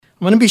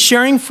I'm going to be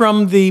sharing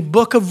from the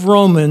book of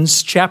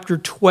Romans, chapter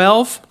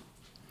 12.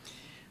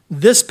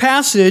 This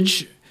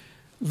passage,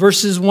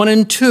 verses 1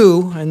 and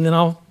 2, and then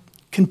I'll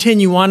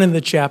continue on in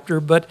the chapter,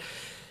 but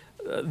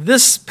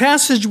this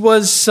passage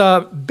was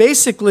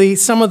basically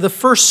some of the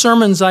first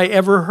sermons I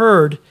ever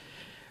heard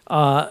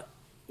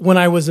when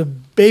I was a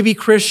baby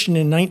Christian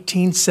in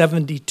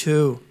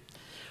 1972.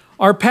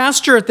 Our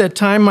pastor at that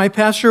time, my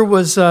pastor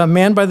was a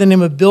man by the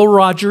name of Bill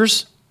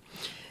Rogers,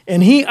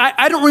 and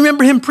I don't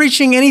remember him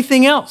preaching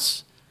anything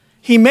else.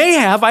 He may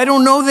have, I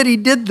don't know that he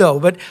did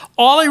though, but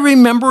all I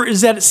remember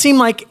is that it seemed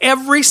like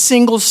every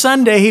single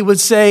Sunday he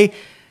would say,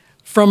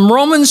 from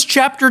Romans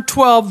chapter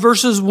 12,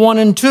 verses 1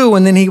 and 2,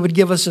 and then he would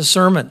give us a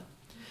sermon.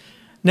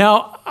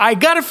 Now, I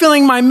got a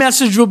feeling my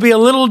message will be a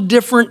little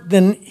different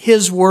than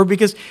his were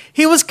because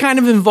he was kind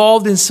of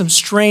involved in some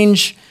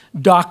strange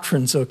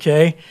doctrines,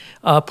 okay?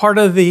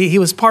 He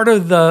was part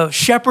of the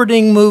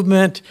shepherding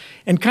movement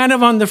and kind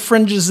of on the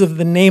fringes of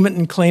the name it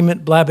and claim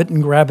it, blab it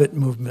and grab it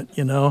movement,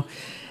 you know?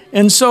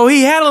 And so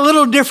he had a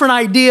little different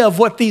idea of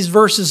what these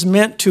verses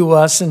meant to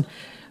us. And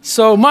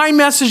so my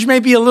message may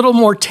be a little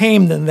more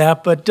tame than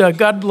that, but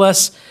God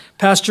bless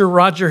Pastor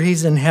Roger.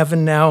 He's in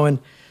heaven now, and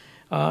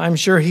I'm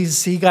sure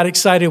he got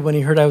excited when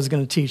he heard I was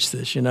going to teach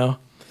this, you know.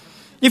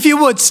 If you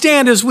would,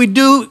 stand as we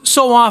do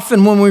so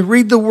often when we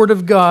read the Word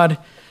of God.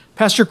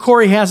 Pastor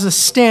Corey has us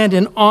stand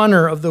in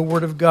honor of the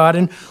Word of God,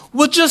 and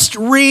we'll just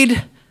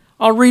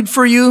I'll read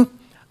for you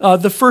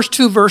the first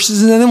two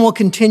verses, and then we'll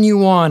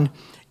continue on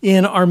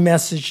in our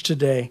message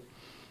today.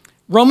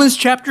 Romans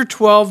chapter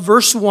 12,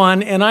 verse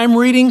 1, and I'm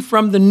reading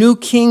from the New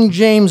King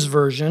James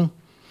Version,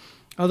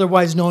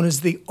 otherwise known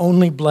as the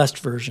Only Blessed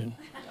Version.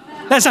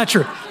 That's not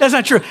true. That's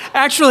not true.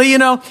 Actually, you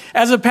know,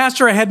 as a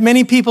pastor, I had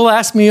many people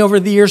ask me over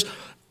the years,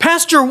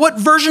 Pastor, what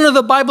version of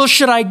the Bible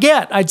should I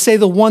get? I'd say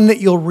the one that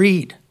you'll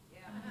read.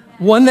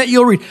 One that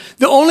you'll read.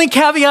 The only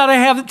caveat I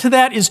have to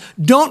that is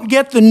don't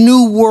get the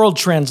New World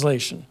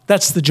Translation.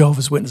 That's the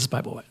Jehovah's Witness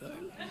Bible.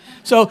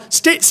 So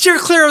steer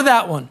clear of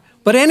that one.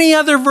 But any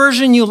other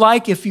version you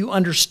like, if you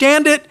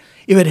understand it,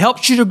 if it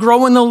helps you to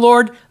grow in the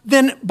Lord,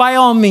 then by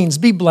all means,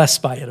 be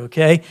blessed by it,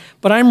 okay?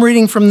 But I'm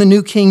reading from the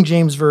New King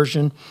James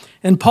Version.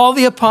 And Paul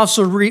the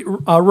Apostle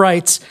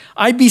writes,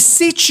 I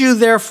beseech you,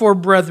 therefore,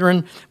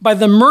 brethren, by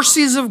the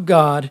mercies of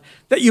God,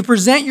 that you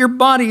present your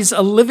bodies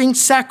a living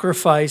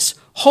sacrifice,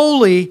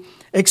 holy,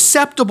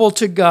 acceptable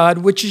to God,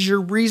 which is your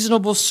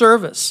reasonable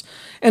service.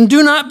 And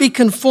do not be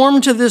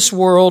conformed to this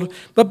world,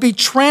 but be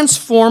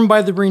transformed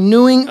by the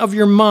renewing of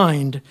your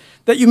mind,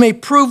 that you may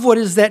prove what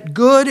is that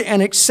good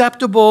and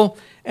acceptable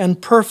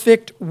and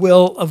perfect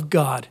will of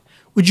God.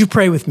 Would you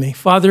pray with me?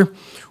 Father,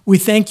 we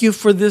thank you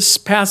for this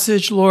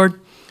passage, Lord.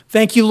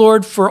 Thank you,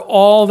 Lord, for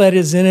all that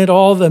is in it,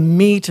 all the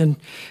meat and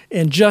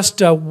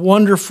just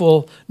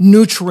wonderful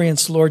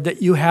nutrients, Lord,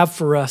 that you have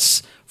for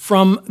us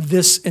from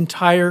this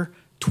entire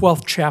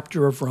 12th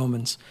chapter of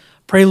Romans.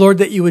 Pray, Lord,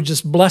 that you would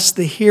just bless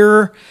the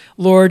hearer,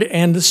 Lord,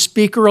 and the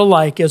speaker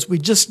alike as we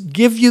just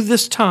give you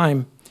this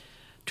time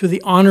to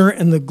the honor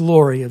and the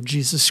glory of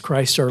Jesus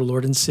Christ, our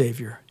Lord and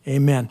Savior.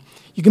 Amen.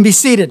 You can be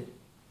seated.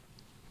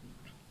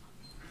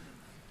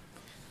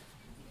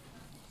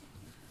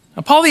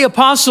 Now, Paul the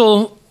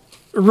Apostle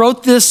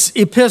wrote this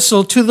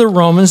epistle to the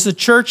Romans. The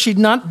church, he'd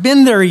not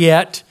been there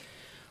yet,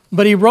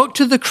 but he wrote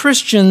to the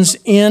Christians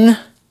in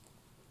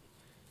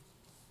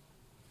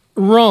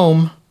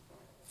Rome.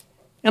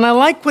 And I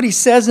like what he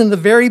says in the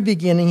very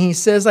beginning. He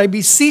says, I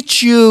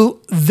beseech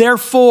you,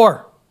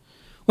 therefore.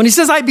 When he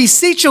says, I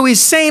beseech you, he's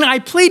saying, I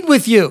plead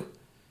with you.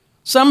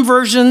 Some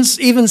versions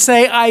even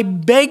say, I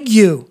beg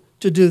you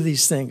to do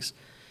these things.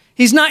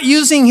 He's not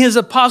using his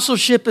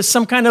apostleship as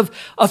some kind of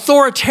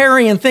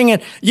authoritarian thing.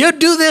 And you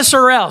do this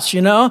or else,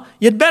 you know.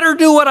 You'd better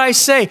do what I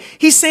say.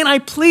 He's saying, I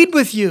plead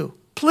with you.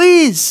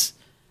 Please,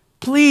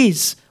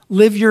 please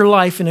live your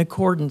life in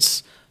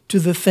accordance to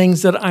the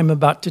things that I'm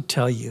about to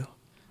tell you.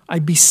 I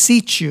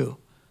beseech you,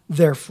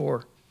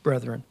 therefore,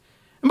 brethren.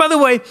 And by the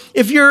way,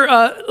 if you're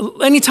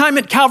anytime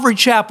at Calvary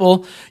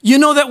Chapel, you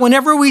know that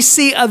whenever we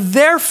see a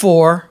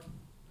therefore,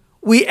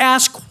 we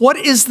ask, what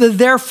is the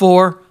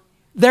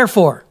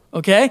therefore,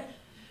 okay?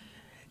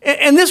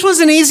 And this was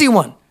an easy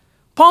one.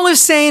 Paul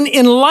is saying,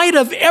 in light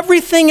of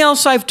everything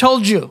else I've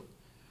told you,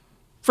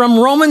 from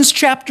Romans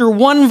chapter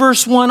 1,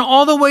 verse 1,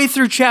 all the way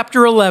through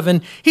chapter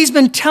 11, he's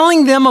been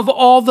telling them of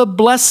all the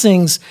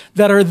blessings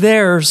that are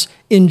theirs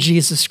in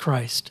Jesus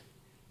Christ.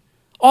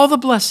 All the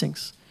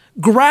blessings.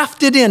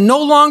 Grafted in.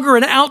 No longer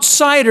an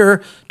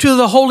outsider to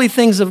the holy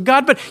things of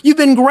God, but you've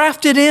been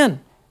grafted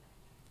in.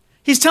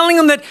 He's telling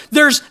them that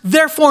there's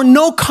therefore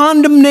no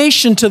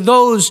condemnation to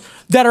those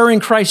that are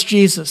in Christ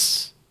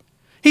Jesus.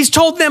 He's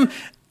told them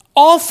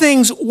all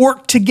things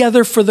work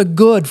together for the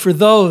good for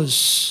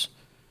those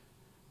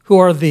who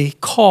are the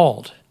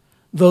called,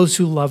 those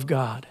who love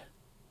God.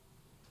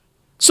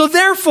 So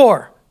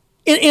therefore,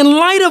 in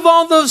light of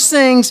all those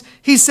things,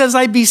 he says,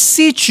 I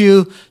beseech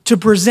you to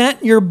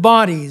present your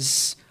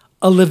bodies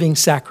a living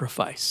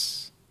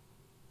sacrifice.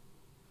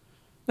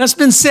 That's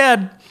been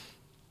said,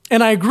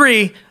 and I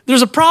agree,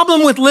 There's a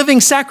problem with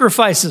living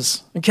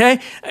sacrifices, okay?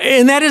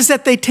 And that is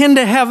that they tend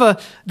to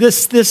have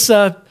this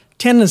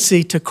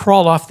tendency to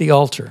crawl off the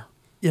altar,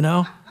 you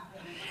know?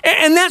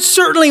 And that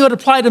certainly would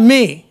apply to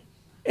me,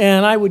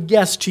 and I would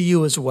guess to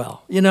you as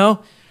well, you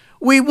know?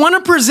 We want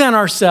to present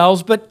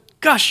ourselves, but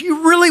gosh,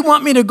 you really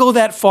want me to go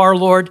that far,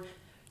 Lord?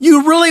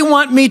 You really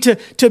want me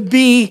to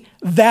be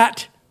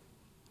that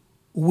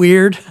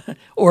weird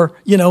or,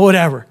 you know,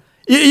 whatever?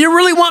 You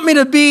really want me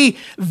to be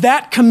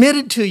that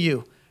committed to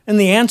you? And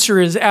the answer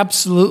is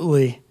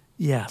absolutely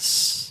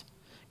yes.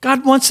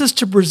 God wants us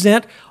to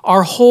present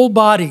our whole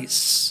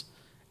bodies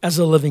as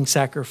a living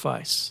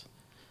sacrifice.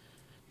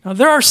 Now,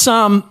 there are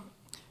some,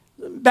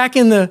 back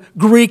in the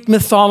Greek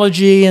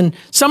mythology and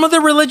some of the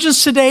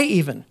religions today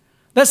even,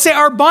 that say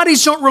our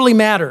bodies don't really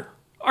matter.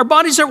 Our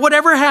bodies are,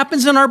 whatever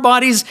happens in our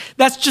bodies,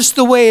 that's just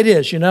the way it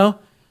is, you know?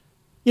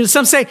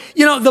 Some say,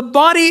 the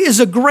body is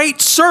a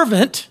great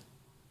servant,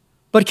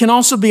 but can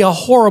also be a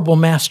horrible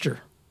master.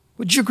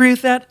 Would you agree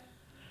with that?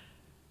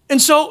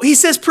 And so he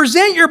says,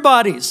 present your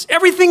bodies,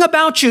 everything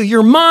about you,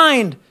 your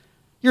mind,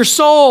 your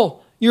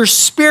soul, your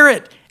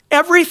spirit,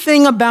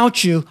 everything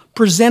about you,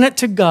 present it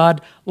to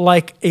God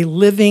like a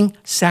living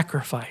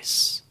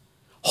sacrifice,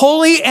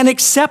 holy and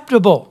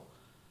acceptable.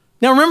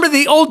 Now remember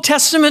the Old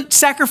Testament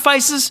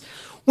sacrifices?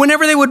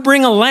 Whenever they would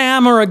bring a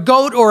lamb or a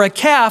goat or a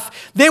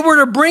calf, they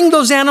were to bring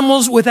those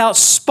animals without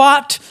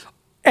spot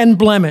and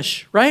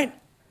blemish, right?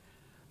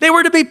 They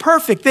were to be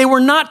perfect. They were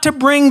not to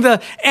bring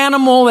the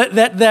animal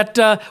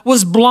that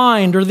was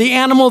blind, or the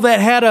animal that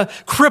had a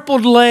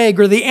crippled leg,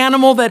 or the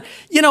animal that,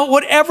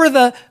 whatever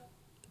the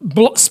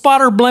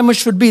spot or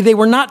blemish would be. They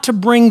were not to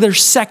bring their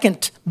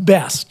second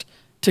best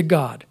to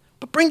God,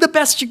 but bring the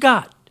best you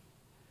got.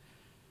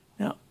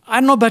 Now, I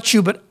don't know about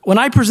you, but when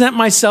I present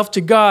myself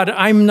to God,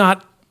 I'm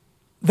not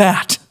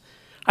that.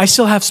 I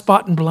still have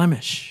spot and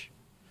blemish.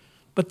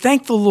 But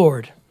thank the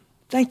Lord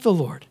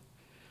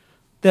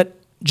that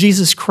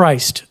Jesus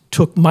Christ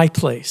took my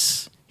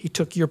place. He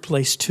took your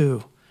place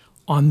too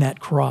on that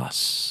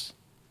cross.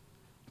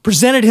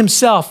 Presented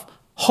himself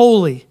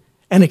holy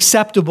and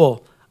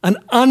acceptable, an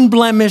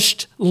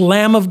unblemished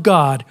Lamb of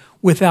God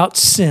without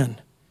sin.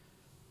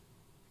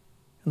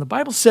 And the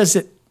Bible says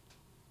that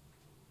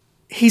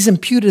he's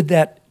imputed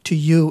that to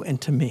you and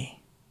to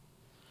me.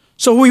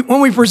 So when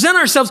we present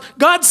ourselves,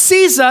 God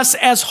sees us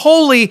as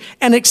holy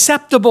and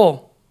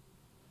acceptable.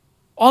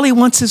 All he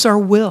wants is our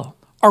will,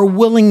 our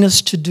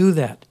willingness to do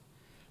that.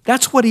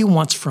 That's what he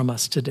wants from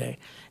us today.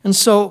 And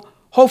so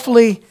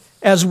hopefully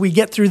as we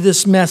get through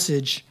this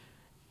message,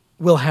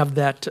 we'll have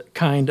that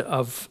kind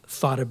of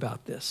thought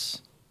about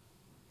this.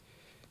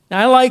 Now,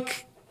 I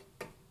like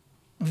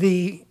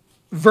the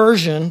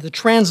version, the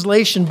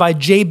translation by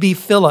J.B.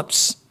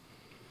 Phillips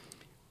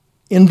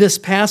in this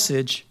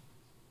passage.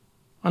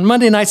 On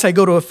Monday nights, I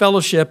go to a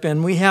fellowship,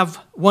 and we have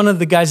one of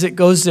the guys that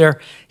goes there.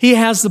 He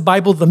has the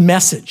Bible, The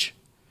Message.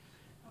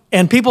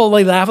 And people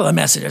laugh at the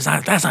Message.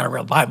 That's not a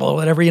real Bible or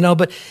whatever,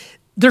 but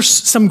there's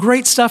some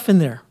great stuff in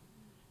there.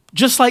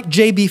 Just like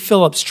J.B.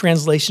 Phillips'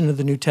 translation of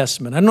the New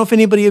Testament. I don't know if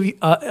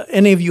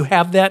any of you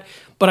have that,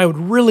 but I would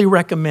really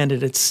recommend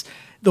it. It's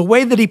the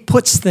way that he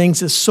puts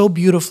things is so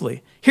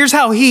beautifully. Here's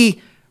how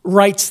he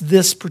writes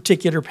this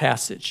particular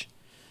passage.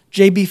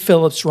 J.B.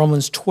 Phillips,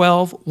 Romans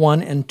 12,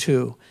 1 and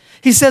 2.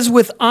 He says,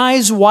 with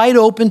eyes wide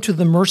open to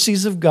the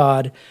mercies of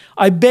God,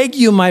 I beg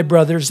you, my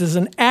brothers, as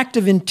an act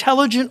of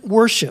intelligent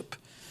worship,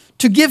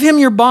 to give him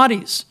your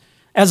bodies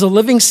as a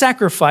living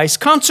sacrifice,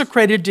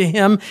 consecrated to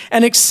him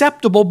and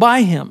acceptable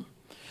by him.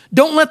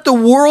 Don't let the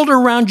world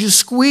around you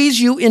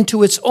squeeze you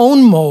into its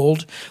own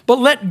mold, but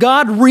let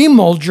God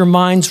remold your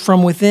minds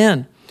from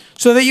within,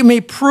 so that you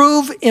may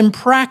prove in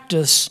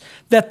practice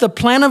that the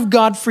plan of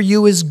God for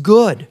you is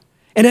good,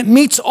 and it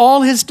meets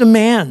all his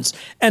demands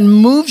and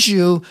moves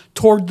you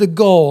toward the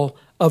goal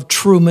of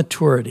true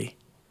maturity.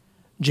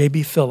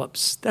 J.B.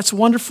 Phillips. That's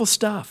wonderful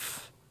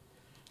stuff.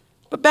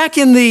 But back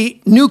in the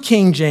New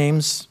King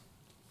James,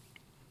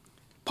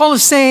 Paul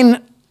is saying,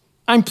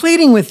 I'm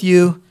pleading with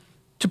you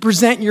to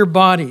present your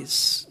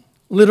bodies,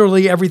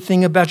 literally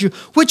everything about you,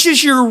 which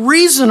is your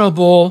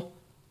reasonable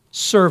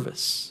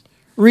service.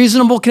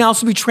 Reasonable can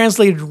also be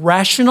translated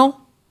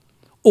rational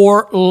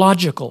or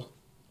logical.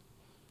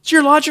 It's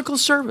your logical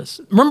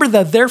service. Remember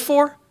the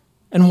therefore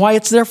and why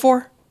it's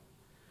therefore?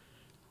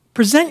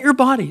 Present your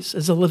bodies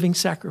as a living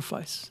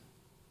sacrifice.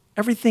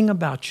 Everything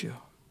about you.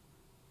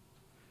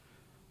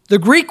 The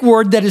Greek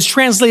word that is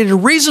translated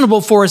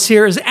reasonable for us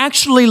here is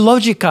actually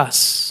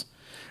logikos.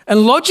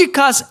 And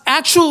logikos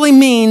actually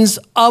means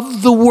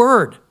of the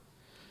word.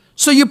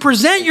 So you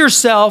present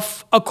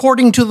yourself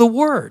according to the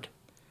word.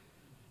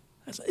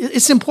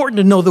 It's important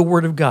to know the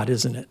word of God,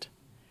 isn't it?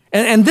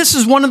 And this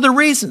is one of the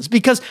reasons,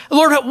 because,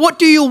 Lord, what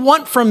do you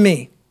want from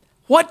me?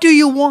 What do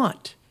you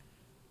want?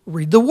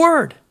 Read the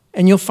word,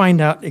 and you'll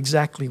find out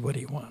exactly what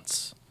he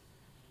wants.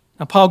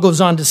 Now, Paul goes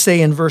on to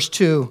say in verse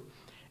 2,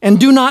 and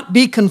do not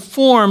be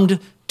conformed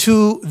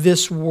to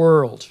this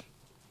world.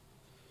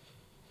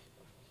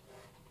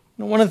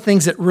 Now, one of the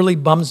things that really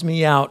bums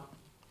me out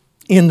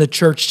in the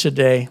church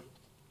today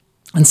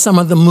and some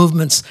of the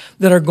movements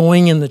that are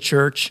going in the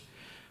church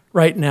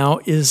right now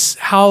is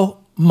how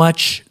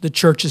much the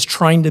church is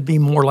trying to be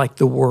more like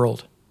the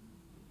world.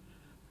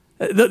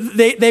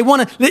 They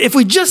want to, if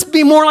we just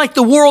be more like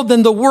the world,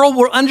 then the world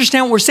will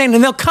understand what we're saying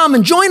and they'll come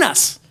and join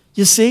us,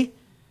 you see?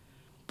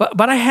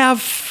 But I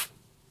have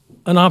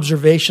an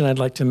observation I'd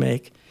like to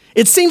make.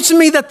 It seems to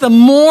me that the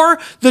more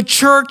the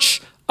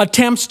church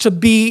attempts to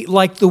be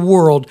like the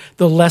world,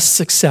 the less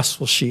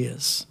successful she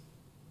is.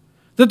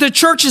 That the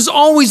church is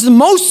always the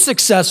most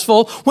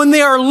successful when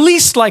they are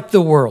least like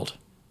the world.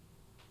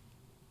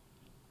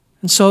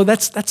 And so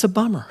that's a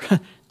bummer.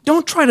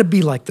 Don't try to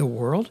be like the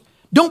world.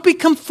 Don't be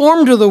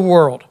conformed to the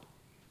world.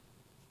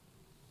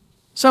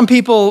 Some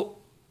people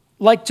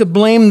like to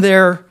blame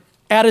their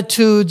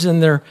attitudes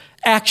and their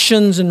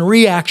actions and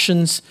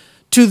reactions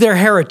to their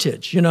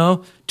heritage,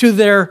 to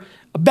their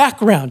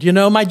background,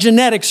 my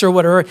genetics or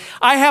whatever.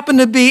 I happen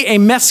to be a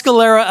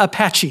Mescalera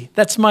Apache.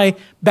 That's my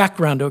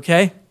background,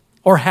 okay?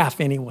 Or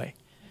half anyway.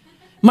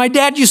 My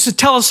dad used to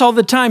tell us all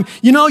the time,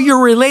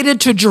 you're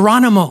related to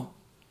Geronimo.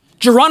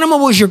 Geronimo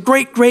was your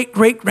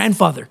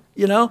great-great-great-grandfather,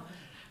 And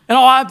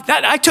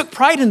I took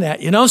pride in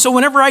that, So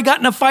whenever I got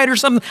in a fight or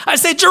something, I'd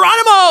say,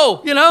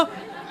 Geronimo,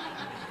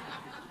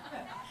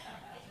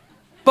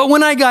 But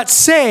when I got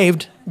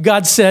saved,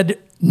 God said,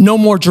 no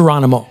more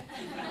Geronimo,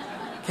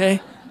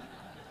 okay?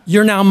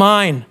 You're now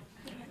mine.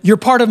 You're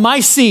part of my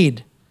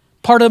seed,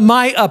 part of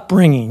my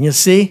upbringing, you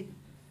see?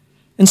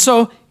 And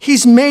so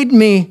he's made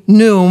me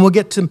new, and we'll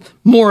get to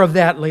more of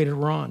that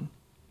later on.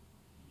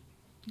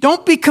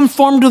 Don't be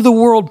conformed to the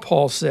world,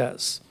 Paul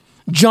says.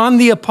 John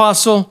the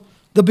Apostle,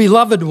 the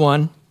beloved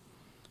one,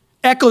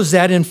 echoes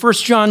that in 1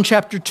 John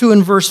chapter 2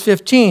 and verse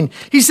 15.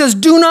 He says,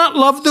 do not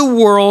love the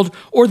world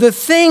or the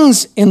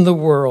things in the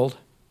world.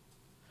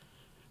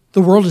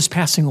 The world is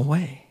passing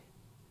away,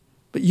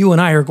 but you and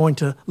I are going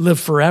to live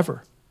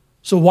forever.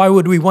 So why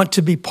would we want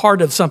to be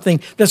part of something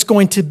that's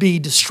going to be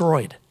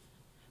destroyed?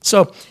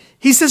 So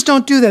he says,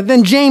 don't do that.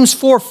 Then James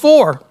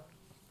 4:4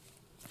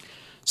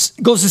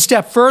 goes a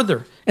step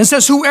further and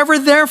says, whoever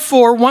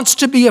therefore wants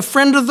to be a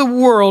friend of the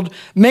world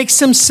makes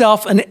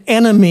himself an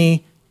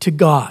enemy to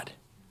God.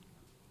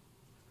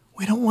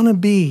 We don't want to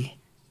be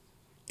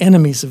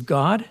enemies of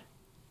God.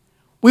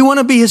 We want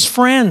to be his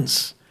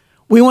friends.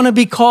 We want to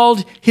be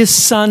called his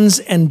sons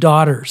and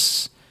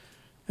daughters.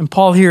 And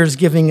Paul here is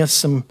giving us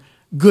some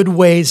good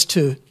ways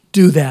to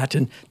do that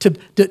and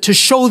to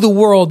show the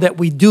world that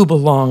we do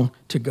belong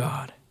to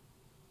God.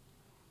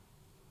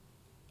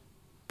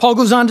 Paul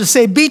goes on to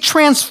say, be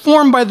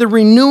transformed by the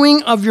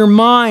renewing of your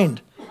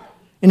mind.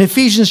 In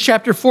Ephesians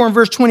chapter 4 and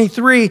verse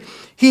 23,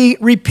 he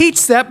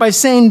repeats that by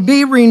saying,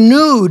 be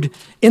renewed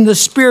in the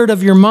spirit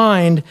of your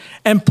mind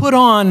and put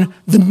on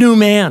the new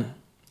man.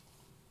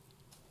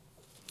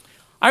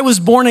 I was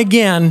born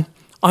again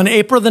on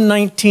April the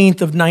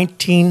 19th of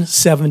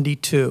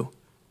 1972.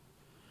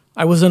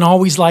 I wasn't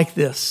always like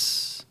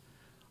this.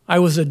 I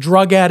was a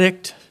drug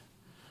addict.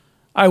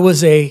 I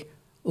was a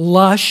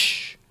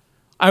lush.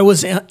 I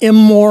was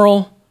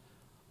immoral.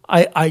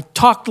 I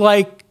talked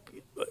like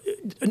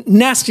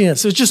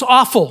nastiness. It was just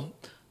awful,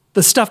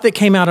 the stuff that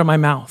came out of my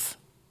mouth.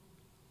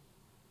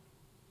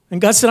 And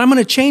God said, I'm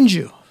going to change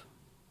you.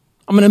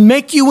 I'm going to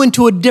make you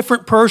into a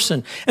different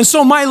person. And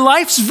so my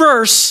life's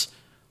verse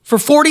for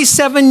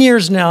 48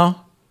 years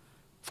now,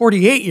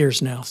 48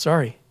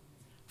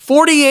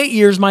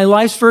 years, my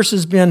life's verse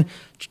has been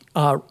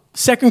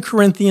 2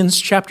 Corinthians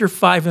chapter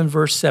 5 and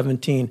verse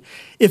 17.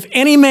 If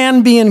any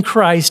man be in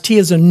Christ, he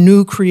is a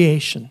new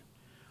creation.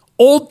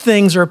 Old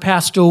things are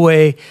passed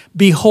away.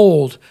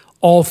 Behold,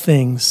 all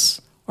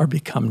things are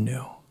become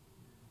new.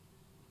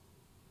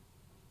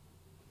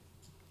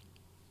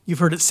 You've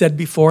heard it said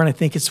before, and I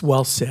think it's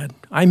well said.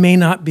 I may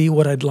not be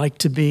what I'd like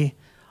to be.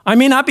 I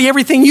may not be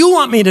everything you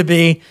want me to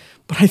be,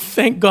 but I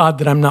thank God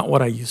that I'm not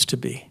what I used to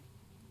be.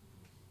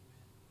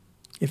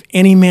 If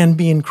any man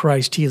be in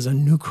Christ, he is a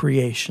new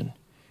creation.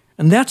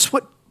 And that's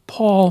what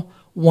Paul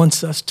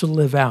wants us to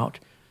live out,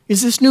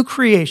 is this new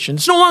creation.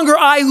 It's no longer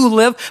I who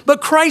live,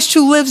 but Christ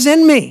who lives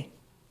in me.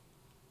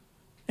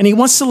 And he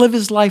wants to live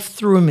his life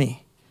through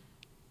me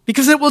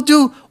because it will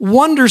do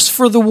wonders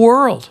for the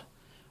world.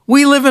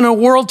 We live in a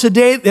world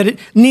today that it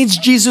needs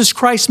Jesus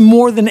Christ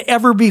more than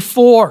ever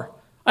before.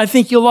 I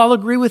think you'll all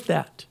agree with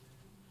that.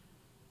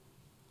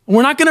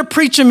 We're not going to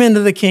preach them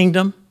into the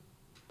kingdom.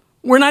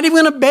 We're not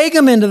even going to beg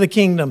them into the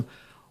kingdom.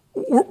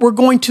 We're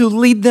going to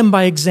lead them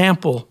by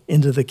example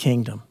into the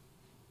kingdom.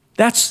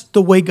 That's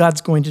the way God's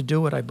going to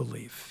do it, I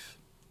believe.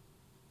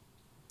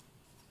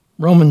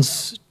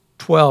 Romans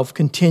 12,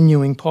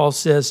 continuing, Paul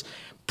says,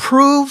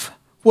 prove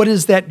what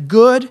is that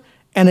good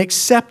and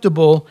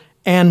acceptable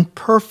and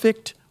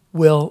perfect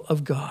will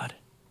of God.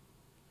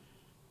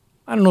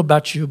 I don't know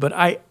about you, but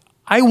I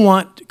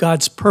want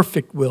God's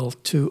perfect will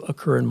to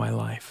occur in my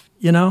life,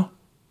 A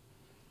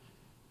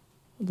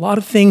lot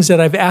of things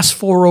that I've asked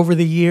for over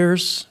the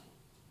years,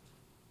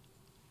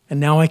 and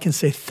now I can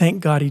say,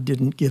 thank God he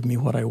didn't give me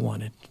what I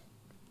wanted.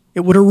 It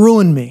would have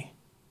ruined me.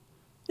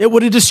 It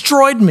would have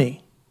destroyed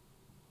me.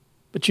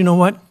 But you know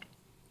what?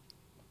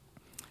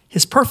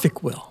 His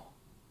perfect will.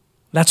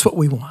 That's what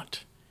we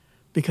want,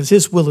 because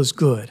His will is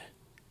good,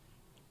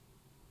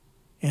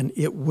 and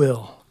it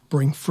will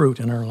bring fruit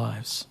in our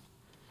lives.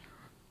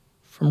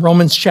 From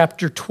Romans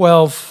chapter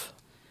 12,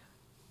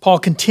 Paul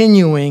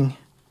continuing,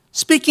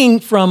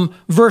 speaking from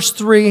verse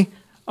 3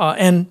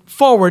 and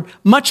forward,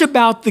 much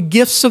about the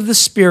gifts of the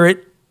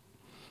Spirit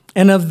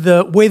and of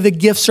the way the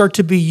gifts are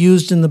to be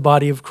used in the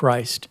body of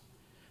Christ.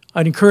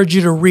 I'd encourage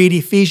you to read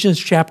Ephesians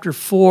chapter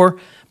 4,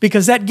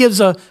 because that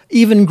gives an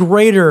even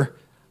greater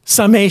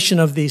summation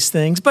of these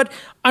things. But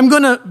I'm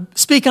going to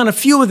speak on a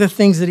few of the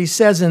things that he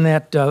says in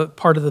that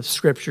part of the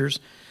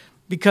scriptures,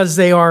 because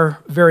they are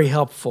very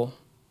helpful.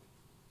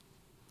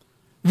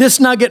 This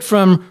nugget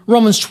from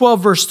Romans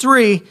 12, verse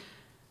 3,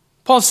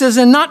 Paul says,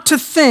 and not to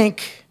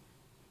think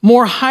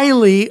more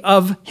highly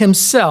of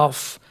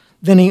himself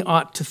than he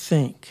ought to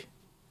think.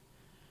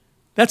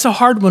 That's a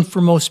hard one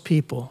for most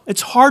people.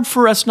 It's hard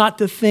for us not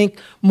to think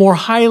more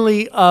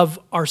highly of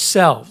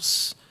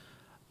ourselves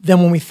than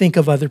when we think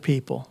of other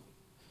people.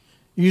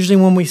 Usually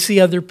when we see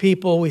other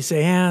people, we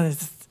say,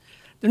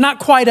 they're not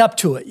quite up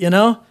to it,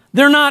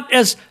 They're not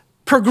as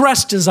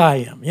progressed as I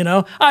am,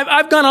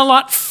 I've gone a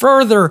lot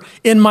further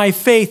in my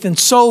faith, and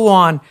so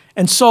on,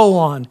 and so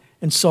on,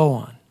 and so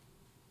on.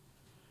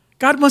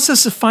 God wants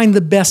us to find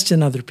the best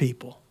in other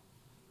people,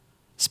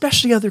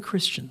 especially other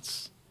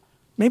Christians.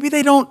 Maybe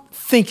they don't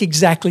think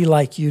exactly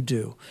like you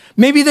do.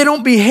 Maybe they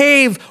don't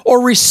behave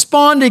or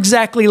respond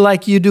exactly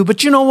like you do,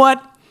 but you know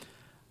what?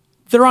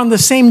 They're on the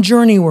same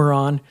journey we're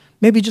on,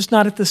 maybe just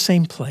not at the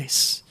same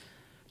place.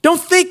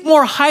 Don't think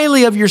more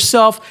highly of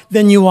yourself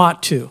than you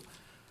ought to.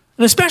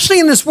 And especially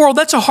in this world,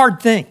 that's a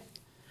hard thing.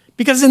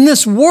 Because in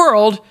this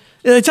world,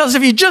 it tells us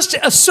if you just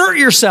assert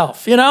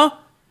yourself,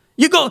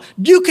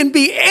 you can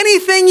be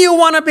anything you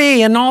want to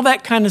be and all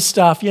that kind of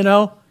stuff,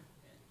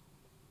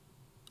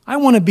 I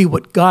want to be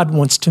what God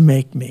wants to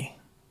make me.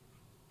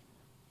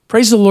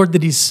 Praise the Lord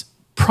that He's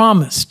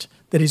promised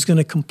that He's going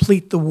to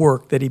complete the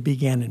work that He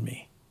began in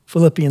me.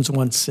 Philippians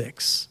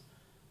 1:6.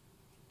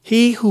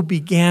 He who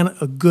began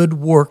a good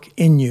work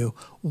in you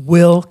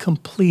will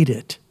complete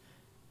it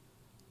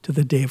to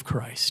the day of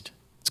Christ.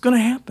 It's going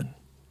to happen.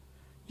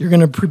 You're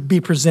going to be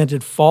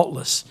presented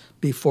faultless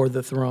before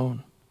the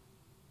throne.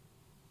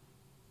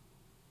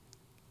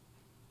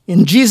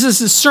 In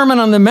Jesus' Sermon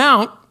on the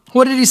Mount,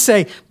 what did He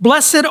say?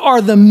 Blessed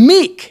are the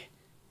meek,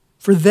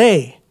 for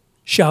they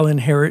shall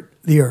inherit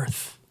the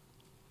earth.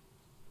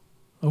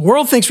 The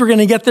world thinks we're going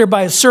to get there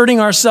by asserting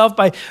ourselves,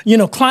 by,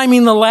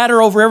 climbing the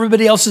ladder over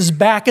everybody else's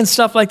back and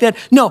stuff like that.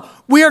 No,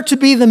 we are to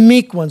be the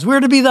meek ones. We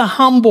are to be the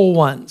humble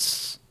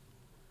ones.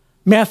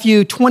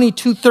 Matthew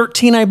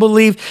 22:13, I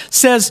believe,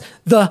 says,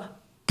 the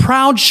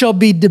proud shall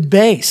be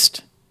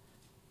debased,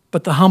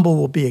 but the humble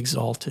will be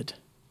exalted.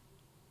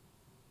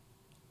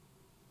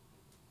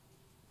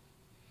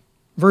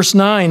 Verse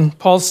 9,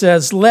 Paul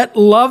says, let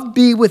love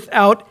be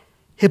without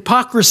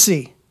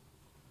hypocrisy.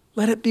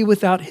 Let it be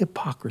without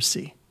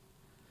hypocrisy.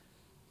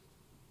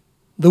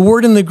 The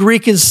word in the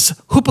Greek is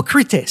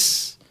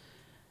hypokrites.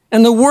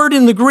 And the word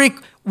in the Greek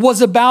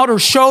was about or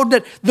showed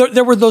that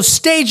there were those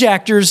stage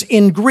actors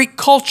in Greek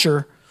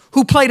culture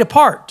who played a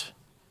part.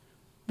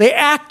 They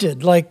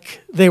acted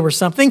like they were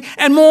something,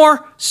 and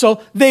more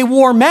so, they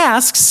wore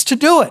masks to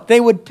do it. They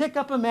would pick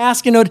up a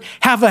mask and it would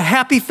have a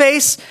happy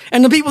face,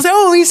 and the people say,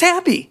 oh, he's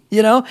happy,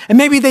 and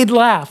maybe they'd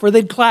laugh or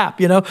they'd clap,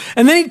 and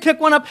then he'd pick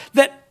one up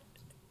that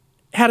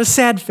had a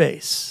sad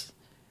face,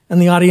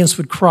 and the audience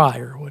would cry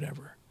or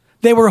whatever.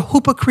 They were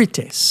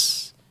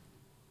hypocrites,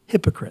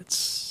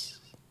 hypocrites.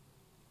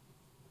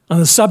 On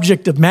the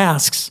subject of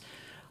masks,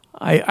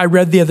 I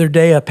read the other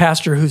day a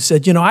pastor who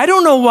said, I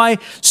don't know why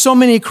so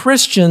many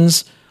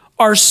Christians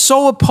are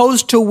so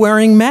opposed to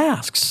wearing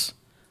masks.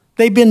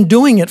 They've been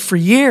doing it for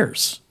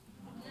years.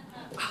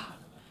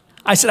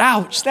 I said,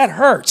 ouch, that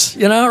hurts,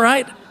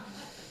 right?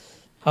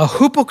 A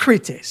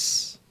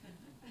hypocrites.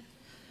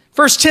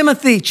 1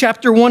 Timothy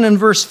chapter 1 and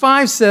verse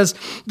 5 says,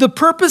 the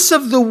purpose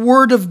of the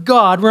word of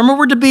God, remember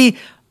we're to be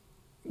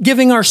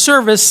giving our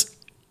service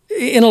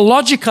in a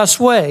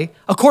logikos way,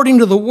 according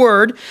to the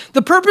word.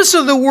 The purpose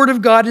of the word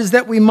of God is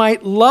that we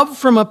might love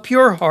from a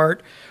pure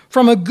heart,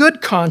 from a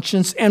good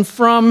conscience, and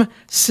from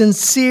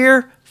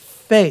sincere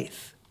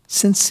faith.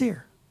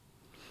 Sincere.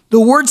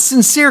 The word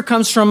sincere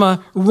comes from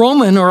a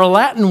Roman or a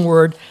Latin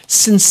word,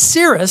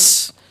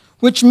 sincerus,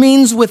 which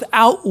means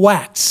without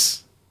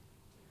wax.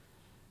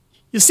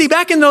 You see,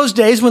 back in those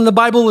days when the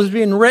Bible was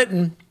being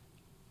written,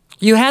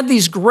 you had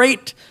these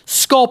great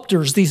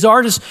sculptors, these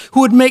artists who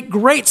would make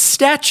great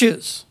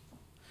statues.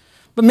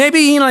 But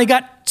maybe, they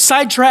got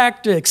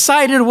sidetracked,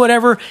 excited, or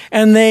whatever,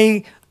 and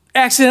they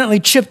accidentally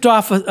chipped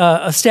off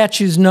a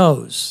statue's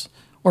nose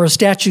or a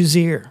statue's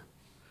ear.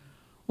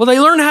 Well, they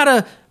learned how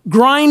to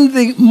grind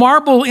the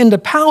marble into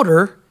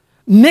powder,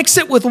 mix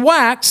it with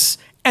wax,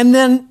 and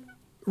then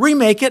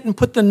remake it and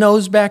put the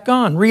nose back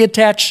on,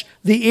 reattach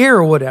the ear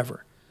or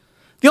whatever.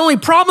 The only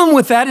problem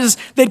with that is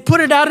they'd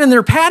put it out in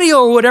their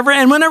patio or whatever,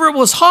 and whenever it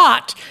was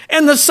hot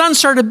and the sun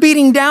started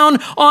beating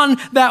down on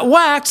that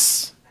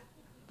wax,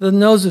 the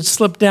nose would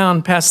slip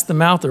down past the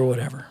mouth or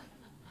whatever.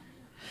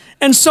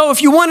 And so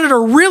if you wanted a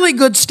really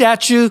good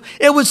statue,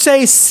 it would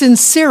say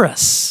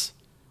sincerus,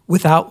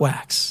 without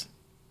wax.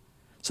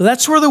 So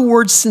that's where the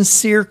word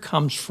sincere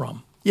comes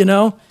from, you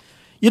know?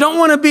 You don't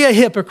want to be a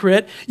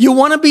hypocrite. You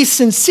want to be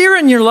sincere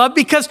in your love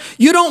because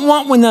you don't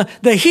want when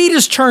the heat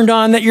is turned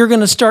on that you're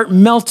going to start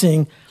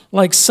melting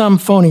like some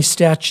phony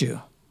statue.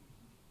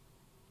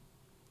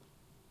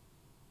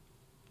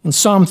 In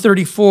Psalm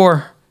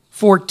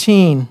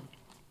 34:14,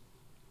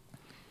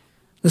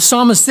 the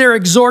psalmist there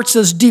exhorts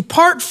us,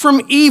 depart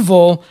from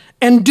evil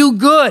and do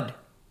good.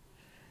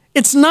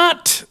 It's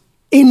not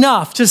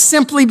enough to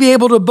simply be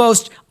able to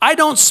boast, I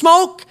don't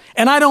smoke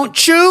and I don't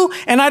chew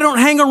and I don't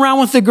hang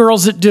around with the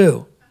girls that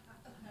do.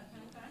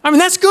 I mean,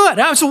 that's good.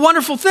 That's a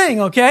wonderful thing,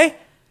 okay?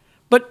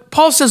 But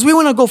Paul says we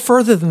want to go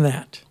further than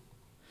that.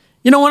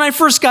 You know, when I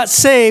first got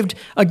saved,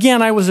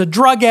 again, I was a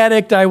drug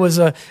addict. I was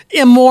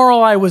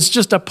immoral. I was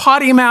just a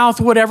potty mouth,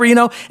 whatever, you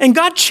know. And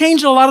God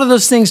changed a lot of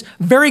those things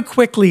very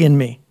quickly in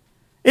me.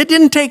 It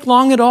didn't take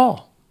long at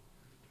all.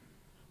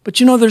 But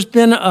you know, there's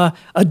been a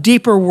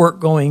deeper work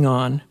going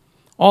on.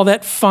 All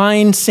that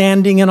fine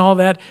sanding and all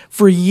that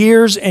for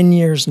years and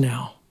years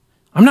now.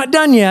 I'm not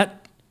done yet.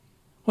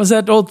 What does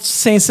that old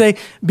saying say?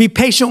 Be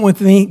patient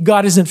with me.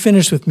 God isn't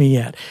finished with me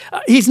yet.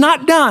 He's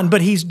not done,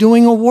 but he's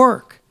doing a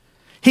work.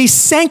 He's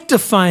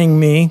sanctifying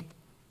me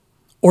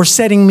or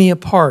setting me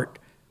apart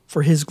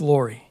for his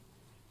glory.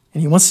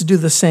 And he wants to do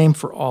the same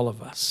for all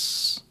of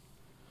us.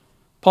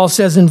 Paul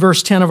says in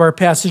verse 10 of our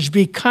passage,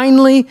 be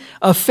kindly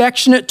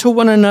affectionate to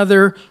one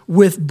another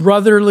with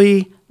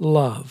brotherly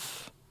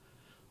love.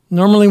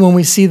 Normally when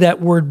we see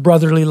that word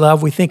brotherly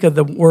love, we think of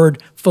the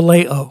word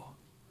phileo.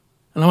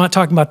 And I'm not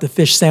talking about the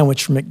fish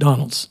sandwich from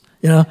McDonald's,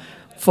 you know,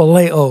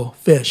 phileo,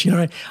 fish, you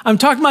know. I'm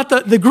talking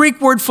about the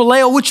Greek word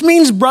phileo, which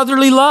means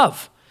brotherly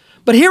love.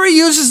 But here he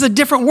uses a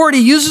different word.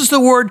 He uses the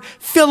word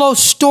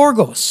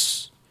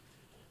philostorgos,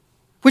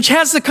 which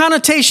has the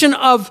connotation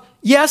of,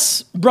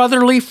 yes,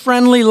 brotherly,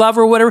 friendly love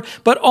or whatever,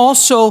 but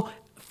also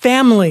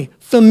family,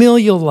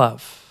 familial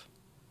love.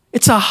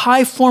 It's a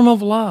high form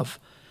of love.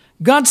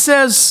 God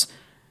says,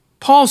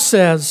 Paul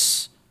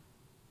says,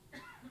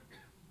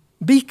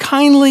 be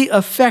kindly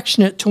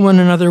affectionate to one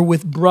another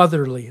with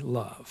brotherly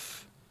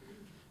love.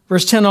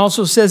 Verse 10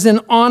 also says, in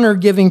honor,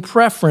 giving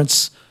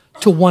preference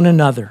to one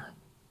another.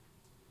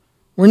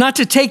 We're not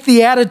to take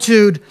the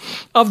attitude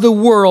of the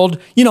world,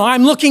 you know,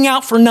 I'm looking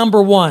out for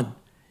number one.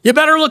 You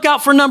better look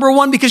out for number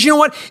one because you know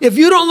what? If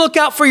you don't look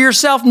out for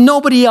yourself,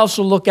 nobody else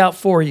will look out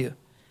for you.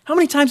 How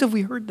many times have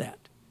we heard that?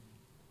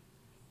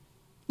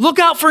 Look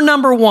out for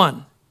number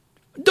one.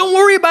 Don't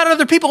worry about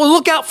other people.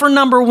 Look out for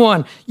number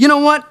one. You know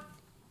what?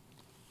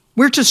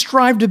 We're to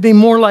strive to be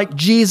more like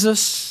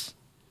Jesus,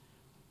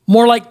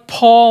 more like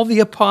Paul the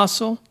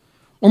Apostle,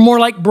 or more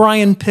like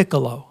Brian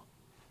Piccolo.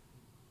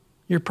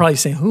 You're probably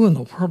saying, who in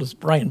the world is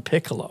Brian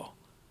Piccolo?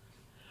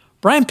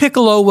 Brian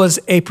Piccolo was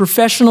a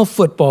professional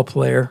football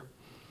player,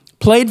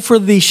 played for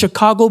the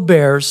Chicago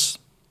Bears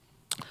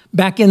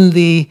back in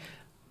the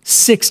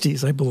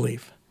 60s, I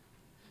believe.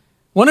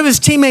 One of his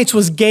teammates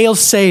was Gale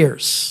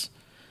Sayers.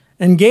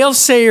 And Gale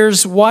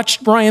Sayers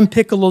watched Brian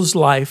Piccolo's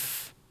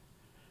life.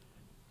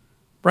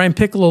 Brian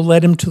Piccolo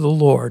led him to the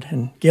Lord,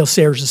 and Gale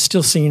Sayers is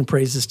still singing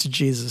praises to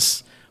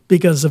Jesus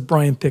because of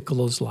Brian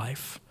Piccolo's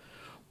life.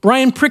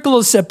 Brian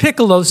Piccolo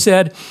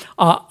said,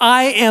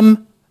 I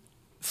am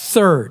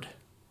third.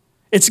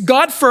 It's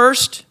God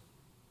first,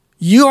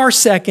 you are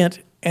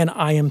second, and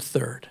I am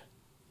third.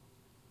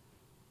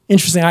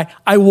 Interesting.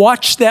 I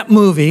watched that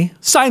movie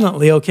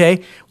silently,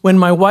 okay, when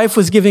my wife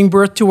was giving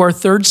birth to our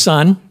third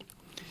son,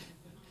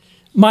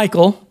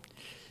 Michael.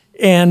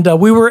 And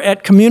we were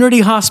at Community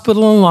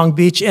Hospital in Long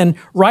Beach, and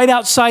right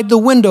outside the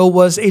window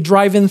was a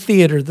drive-in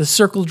theater, the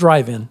Circle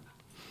Drive-In.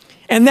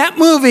 And that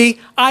movie,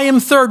 I Am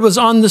Third, was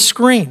on the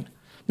screen.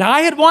 Now,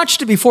 I had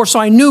watched it before, so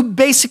I knew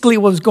basically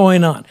what was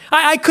going on.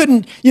 I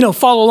couldn't,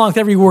 follow along with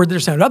every word they're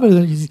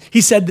saying.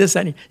 He said this,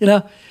 and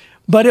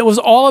But it was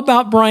all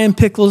about Brian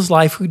Piccolo's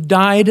life, who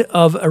died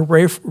of a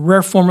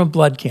rare form of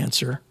blood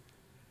cancer.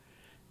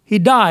 He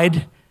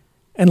died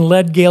and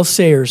led Gale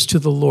Sayers to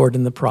the Lord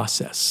in the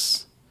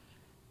process.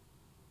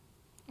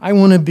 I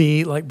want to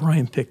be like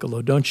Brian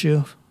Piccolo, don't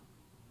you?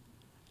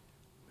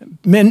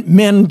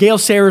 Men, Gale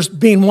Sayers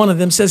being one of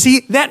them, says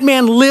that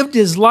man lived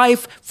his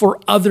life for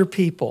other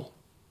people.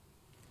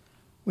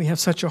 We have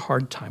such a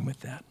hard time with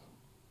that.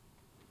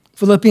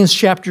 Philippians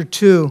chapter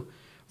 2,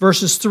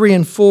 verses 3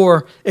 and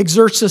 4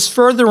 exerts us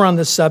further on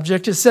this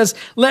subject. It says,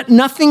 let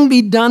nothing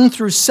be done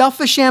through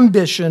selfish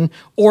ambition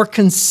or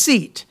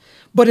conceit,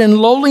 but in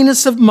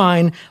lowliness of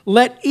mind,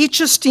 let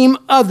each esteem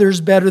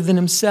others better than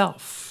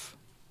himself.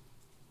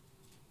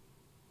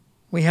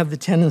 We have the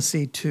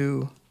tendency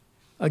to,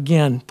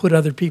 again, put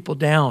other people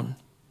down.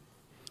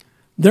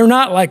 They're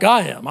not like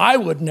I am. I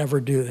would never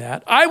do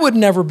that. I would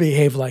never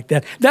behave like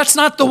that. That's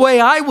not the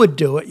way I would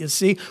do it, you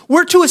see.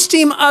 We're to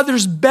esteem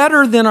others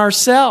better than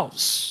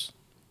ourselves.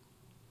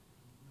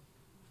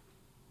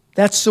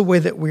 That's the way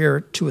that we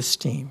are to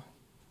esteem.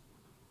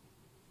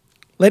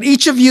 Let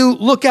each of you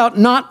look out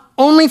not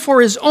only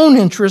for his own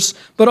interests,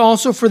 but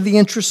also for the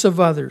interests of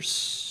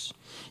others.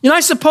 I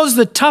suppose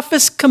the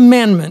toughest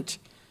commandment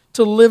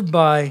to live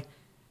by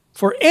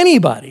for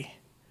anybody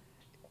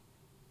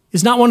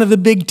is not one of the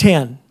big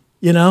 10,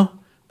 the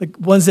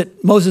ones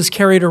that Moses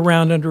carried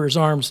around under his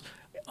arms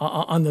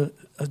on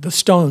the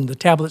stone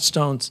tablets.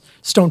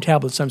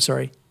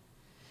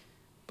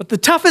 But the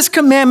toughest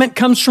commandment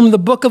comes from the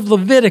book of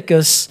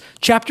Leviticus,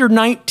 chapter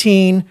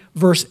 19,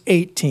 verse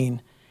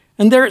 18.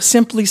 And there it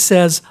simply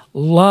says,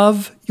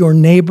 love your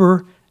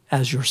neighbor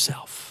as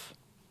yourself.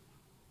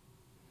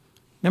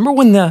 Remember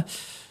when the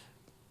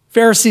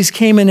Pharisees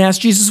came and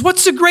asked Jesus,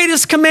 what's the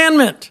greatest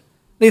commandment?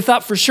 They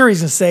thought for sure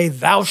he's going to say,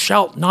 thou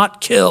shalt not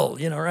kill,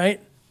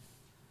 right?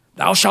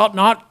 Thou shalt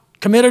not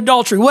commit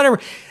adultery, whatever.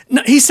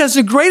 No, he says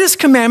the greatest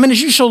commandment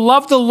is you shall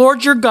love the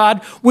Lord your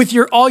God with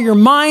all your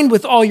mind,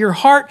 with all your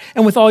heart,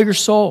 and with all your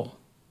soul.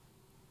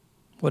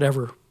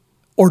 Whatever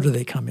order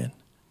they come in.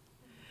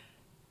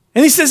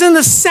 And he says, and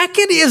the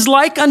second is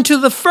like unto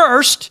the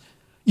first,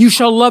 you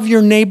shall love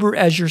your neighbor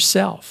as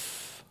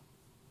yourself.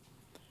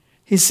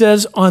 He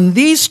says, on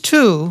these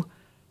two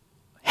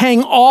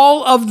hang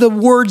all of the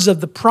words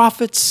of the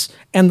prophets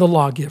and the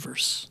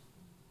lawgivers.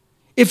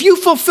 If you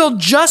fulfill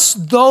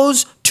just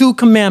those two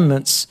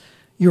commandments,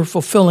 you're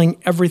fulfilling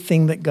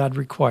everything that God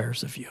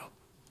requires of you,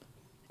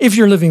 if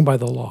you're living by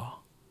the law.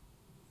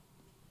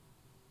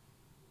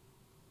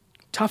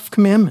 Tough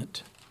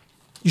commandment.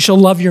 You shall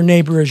love your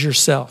neighbor as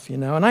yourself,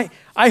 And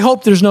I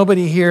hope there's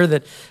nobody here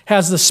that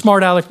has the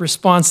smart aleck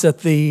response that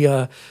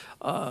the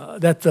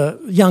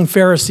young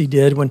Pharisee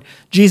did when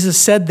Jesus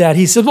said that.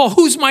 He said, well,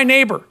 who's my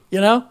neighbor,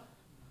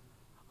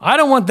 I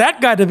don't want that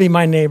guy to be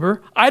my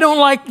neighbor. I don't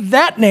like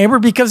that neighbor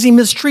because he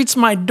mistreats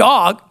my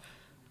dog.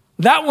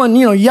 That one,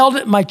 yelled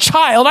at my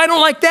child. I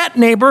don't like that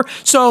neighbor.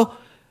 So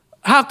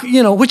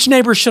which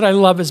neighbor should I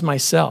love as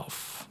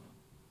myself?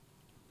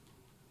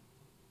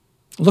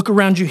 Look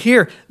around you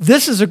here.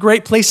 This is a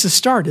great place to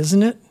start,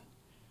 isn't it?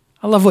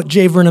 I love what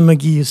J. Vernon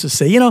McGee used to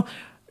say.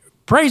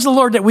 Praise the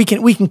Lord that we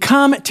can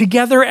come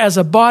together as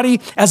a body,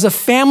 as a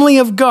family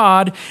of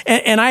God,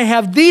 and I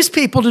have these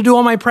people to do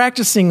all my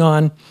practicing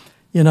on,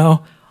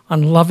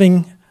 on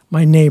loving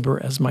my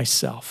neighbor as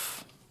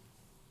myself.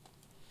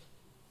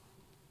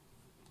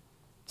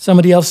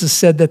 Somebody else has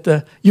said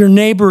that your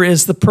neighbor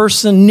is the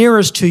person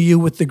nearest to you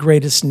with the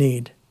greatest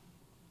need.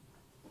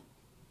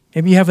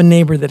 Maybe you have a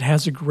neighbor that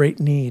has a great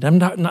need. I'm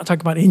not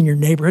talking about in your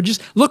neighborhood.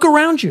 Just look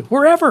around you,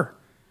 wherever.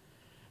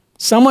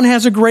 Someone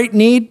has a great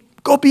need,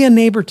 go be a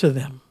neighbor to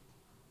them.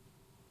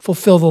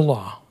 Fulfill the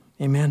law.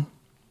 Amen.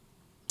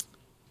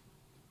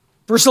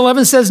 Verse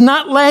 11 says,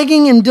 not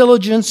lagging in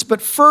diligence,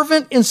 but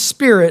fervent in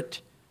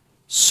spirit,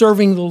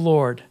 serving the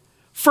Lord.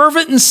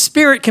 Fervent in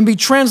spirit can be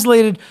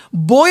translated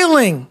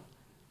boiling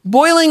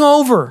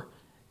over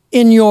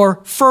in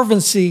your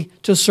fervency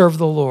to serve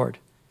the Lord.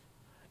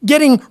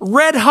 Getting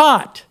red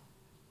hot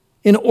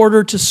in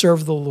order to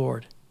serve the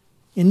Lord.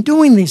 In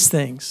doing these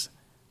things,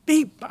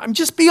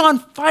 just be on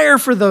fire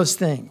for those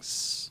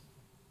things.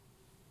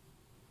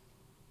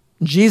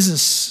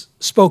 Jesus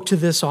spoke to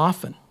this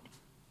often.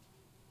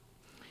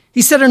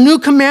 He said, a new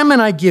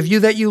commandment I give you,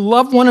 that you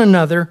love one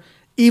another,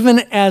 even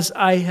as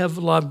I have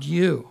loved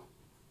you.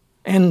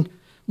 And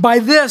by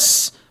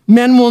this,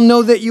 men will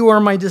know that you are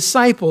my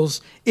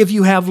disciples, if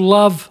you have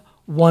love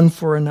one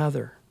for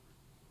another.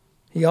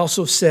 He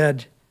also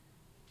said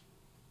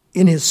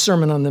in his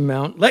Sermon on the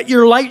Mount, let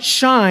your light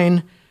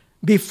shine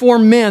before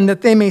men,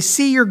 that they may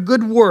see your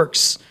good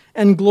works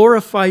and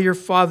glorify your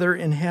Father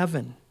in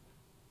heaven.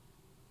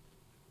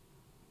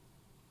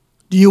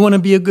 Do you want to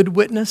be a good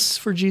witness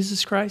for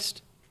Jesus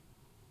Christ?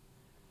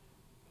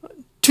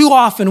 Too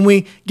often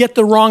we get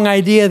the wrong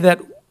idea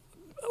that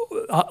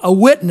a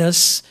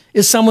witness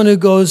is someone who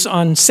goes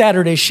on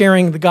Saturday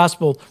sharing the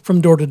gospel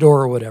from door to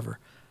door or whatever.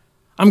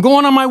 I'm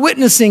going on my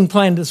witnessing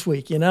plan this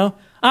week,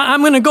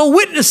 I'm going to go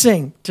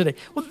witnessing today.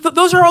 Well,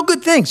 those are all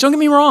good things, don't get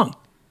me wrong.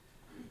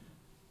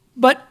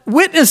 But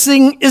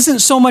witnessing isn't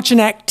so much an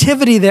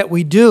activity that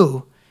we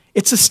do.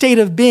 It's a state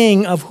of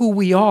being of who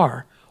we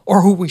are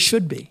or who we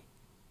should be.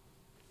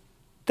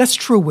 That's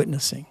true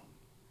witnessing.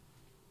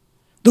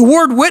 The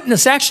word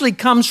witness actually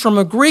comes from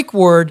a Greek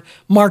word,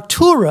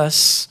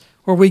 marturos,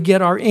 where we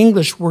get our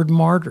English word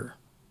martyr.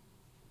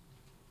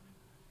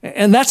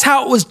 And that's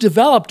how it was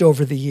developed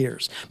over the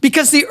years.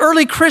 Because the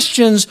early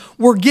Christians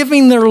were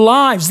giving their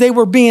lives. They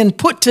were being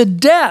put to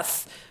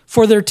death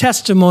for their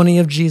testimony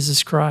of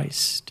Jesus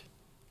Christ.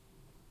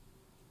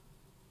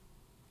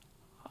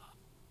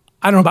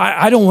 I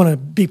don't want to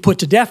be put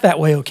to death that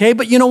way, okay?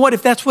 But you know what?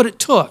 If that's what it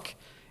took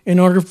in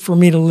order for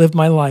me to live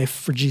my life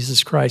for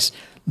Jesus Christ,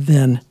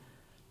 then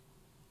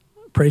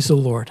praise the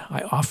Lord,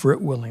 I offer it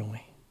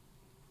willingly.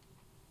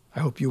 I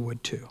hope you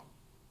would too.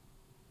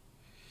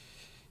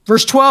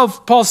 Verse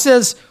 12, Paul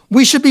says,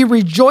 we should be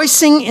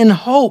rejoicing in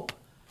hope.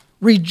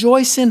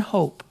 Rejoice in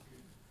hope.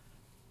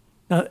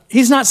 Now,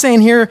 he's not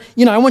saying here,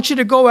 I want you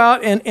to go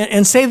out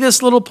and say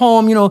this little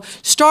poem,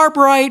 star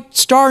bright,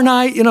 star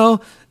night,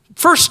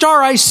 First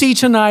star I see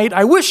tonight.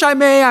 I wish I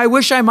may, I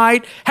wish I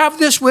might. Have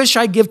this wish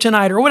I give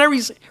tonight, or whatever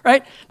he's,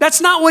 right?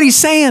 That's not what he's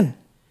saying.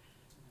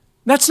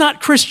 That's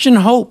not Christian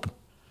hope.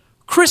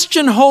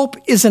 Christian hope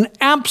is an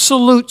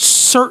absolute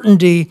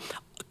certainty,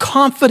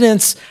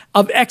 confidence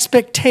of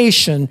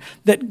expectation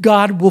that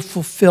God will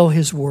fulfill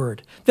his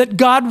word, that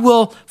God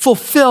will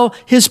fulfill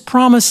his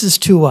promises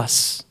to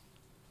us.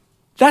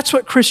 That's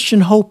what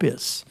Christian hope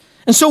is.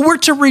 And so we're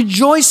to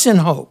rejoice in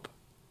hope.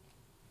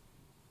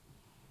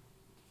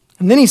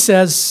 And then he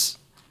says,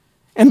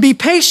 and be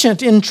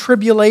patient in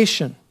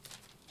tribulation.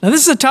 Now this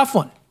is a tough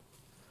one.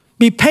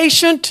 Be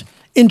patient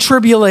in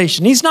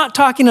tribulation. He's not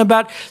talking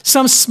about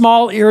some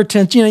small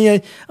irritant,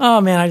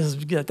 oh man,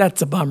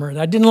 that's a bummer.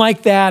 I didn't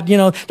like that.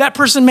 That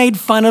person made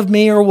fun of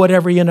me or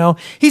whatever,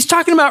 He's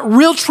talking about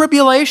real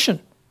tribulation.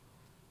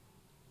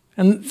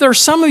 And there are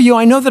some of you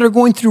I know that are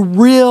going through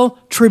real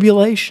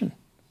tribulation.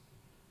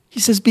 He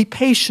says, be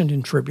patient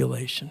in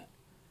tribulation.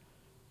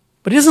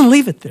 But he doesn't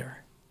leave it there.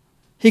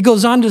 He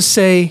goes on to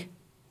say,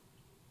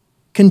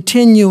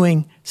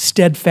 continuing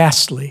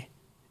steadfastly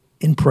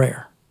in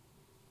prayer.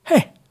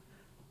 Hey,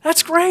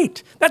 that's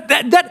great.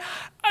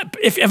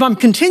 If I'm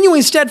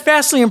continuing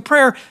steadfastly in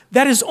prayer,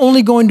 that is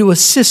only going to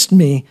assist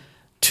me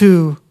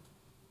to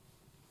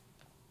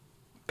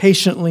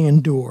patiently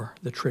endure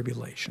the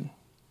tribulation.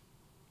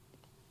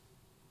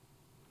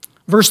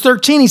 Verse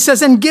 13, he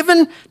says, and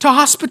given to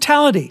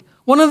hospitality.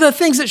 One of the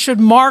things that should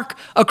mark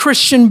a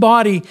Christian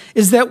body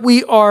is that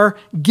we are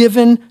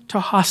given to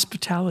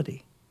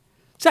hospitality.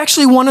 It's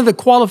actually one of the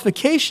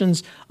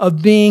qualifications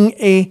of being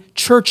a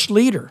church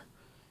leader.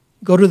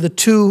 Go to the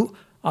two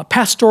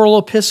pastoral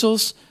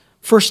epistles,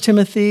 1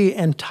 Timothy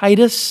and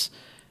Titus,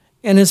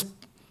 and as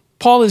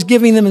Paul is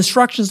giving them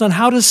instructions on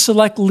how to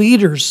select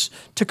leaders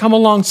to come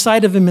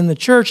alongside of him in the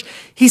church,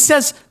 he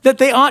says that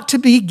they ought to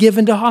be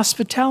given to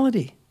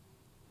hospitality.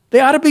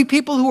 They ought to be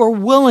people who are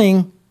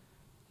willing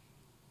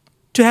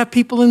to have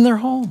people in their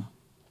home.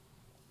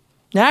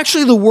 Now,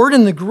 actually, the word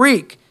in the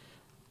Greek,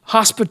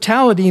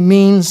 hospitality,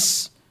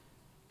 means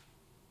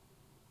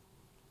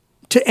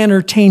to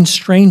entertain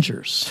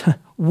strangers,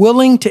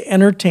 willing to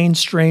entertain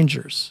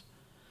strangers.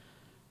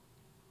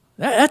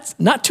 That's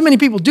not too many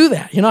people do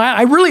that.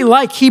 I really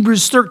like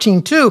Hebrews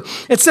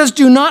 13:2. It says,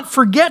 do not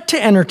forget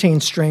to entertain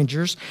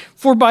strangers,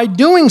 for by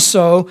doing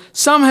so,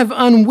 some have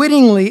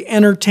unwittingly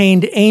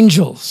entertained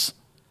angels.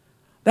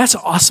 That's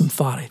an awesome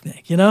thought, I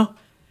think,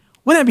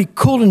 Wouldn't it be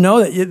cool to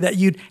know that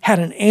you'd had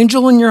an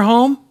angel in your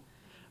home?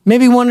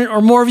 Maybe one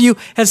or more of you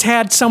has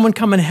had someone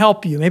come and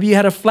help you. Maybe you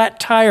had a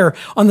flat tire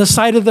on the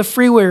side of the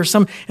freeway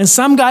and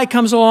some guy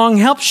comes along,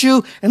 helps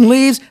you, and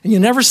leaves, and you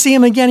never see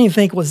him again. And you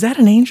think, was that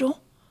an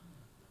angel?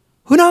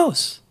 Who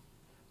knows?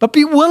 But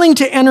be willing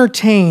to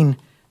entertain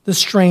the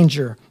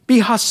stranger. Be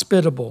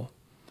hospitable.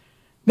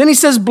 Then he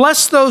says,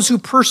 bless those who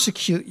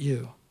persecute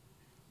you.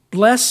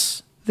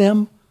 Bless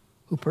them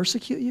who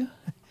persecute you.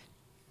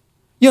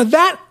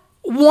 That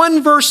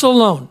one verse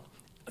alone,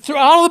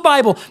 throughout all the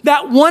Bible,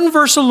 that one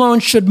verse alone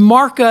should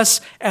mark us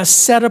as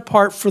set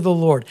apart for the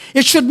Lord.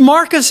 It should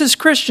mark us as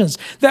Christians,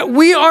 that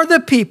we are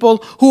the people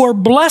who are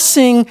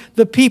blessing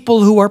the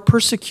people who are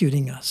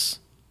persecuting us.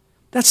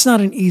 That's not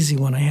an easy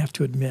one, I have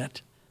to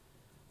admit.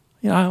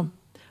 I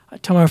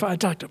tell my wife, I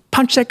talk to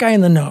punch that guy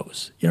in the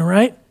nose,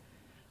 right?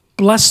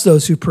 Bless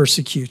those who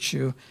persecute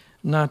you,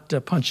 not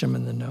punch him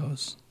in the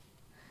nose.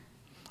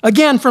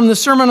 Again, from the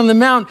Sermon on the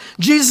Mount,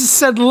 Jesus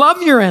said,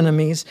 love your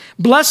enemies,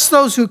 bless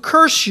those who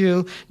curse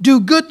you, do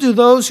good to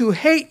those who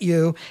hate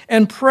you,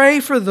 and pray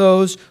for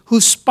those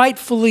who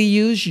spitefully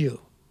use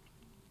you.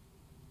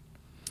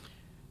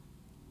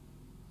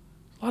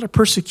 A lot of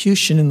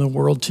persecution in the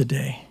world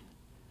today.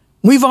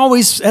 We've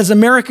always, as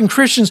American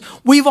Christians,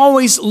 we've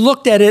always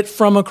looked at it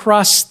from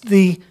across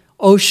the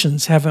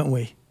oceans, haven't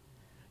we?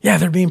 Yeah,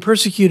 they're being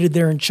persecuted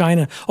there in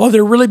China. Oh,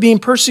 they're really being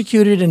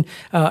persecuted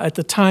at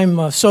the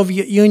time,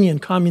 Soviet Union,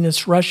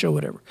 Communist Russia,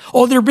 whatever.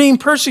 Oh, they're being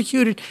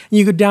persecuted. And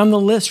you go down the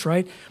list,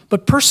 right?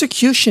 But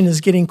persecution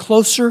is getting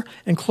closer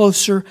and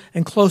closer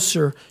and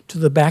closer to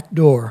the back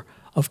door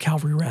of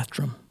Calvary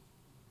Rathdrum.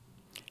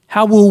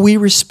 How will we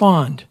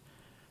respond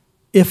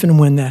if and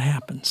when that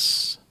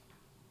happens?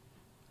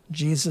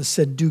 Jesus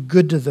said, do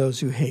good to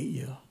those who hate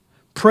you.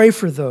 Pray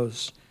for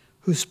those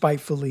who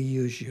spitefully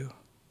use you.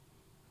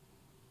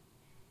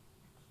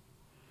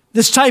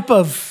 This type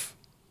of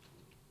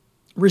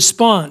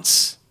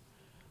response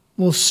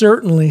will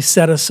certainly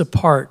set us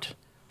apart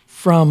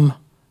from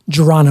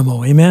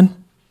Geronimo,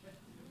 amen?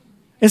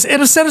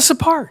 It'll set us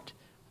apart.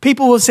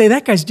 People will say,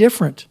 that guy's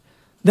different.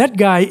 That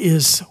guy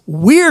is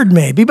weird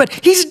maybe, but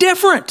he's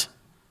different.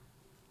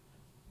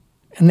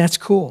 And that's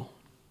cool.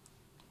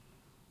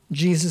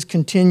 Jesus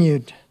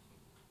continued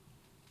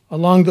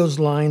along those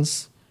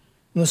lines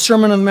in the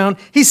Sermon on the Mount.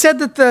 He said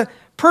that the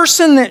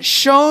person that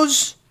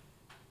shows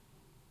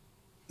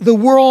the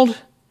world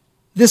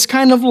this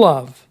kind of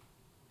love,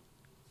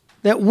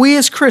 that we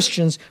as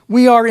Christians,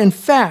 we are in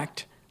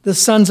fact the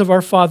sons of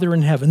our Father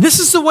in heaven. This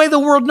is the way the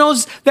world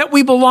knows that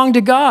we belong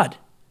to God,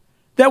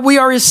 that we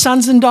are his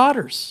sons and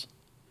daughters.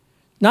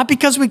 Not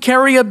because we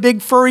carry a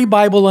big furry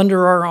Bible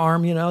under our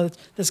arm,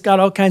 that's got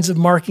all kinds of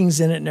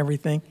markings in it and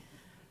everything.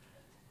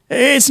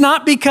 It's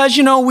not because,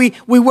 we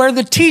wear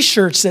the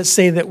T-shirts that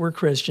say that we're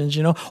Christians,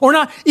 or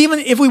not even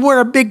if we wear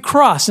a big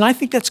cross. And I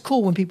think that's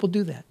cool when people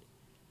do that.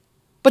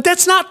 But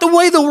that's not the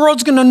way the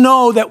world's going to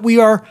know that we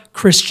are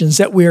Christians,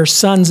 that we are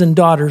sons and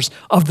daughters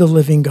of the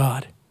living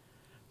God.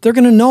 They're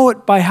going to know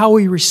it by how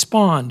we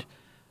respond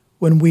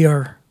when we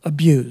are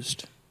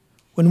abused,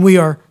 when we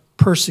are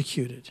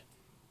persecuted,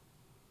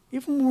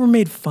 even when we're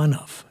made fun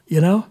of,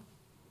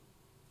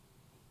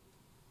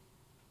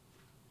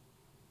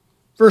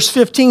 Verse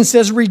 15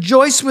 says,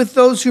 rejoice with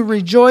those who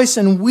rejoice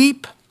and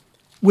weep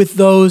with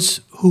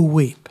those who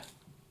weep.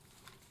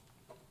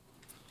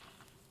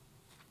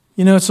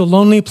 It's a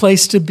lonely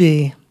place to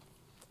be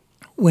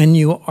when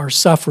you are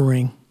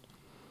suffering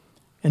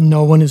and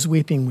no one is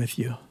weeping with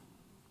you.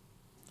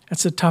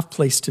 That's a tough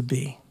place to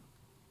be.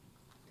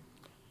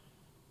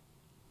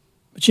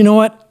 But you know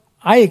what?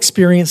 I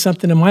experienced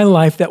something in my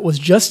life that was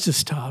just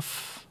as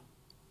tough.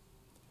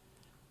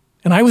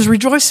 And I was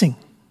rejoicing.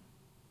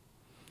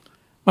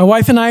 My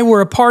wife and I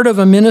were a part of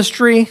a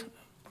ministry.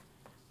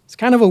 It's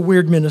kind of a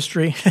weird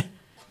ministry.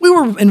 We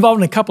were involved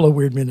in a couple of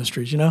weird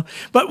ministries,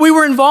 But we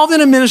were involved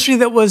in a ministry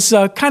that was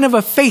kind of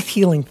a faith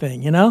healing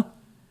thing,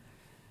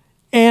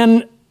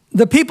 And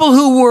the people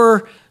who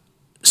were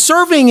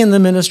serving in the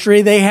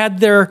ministry, they had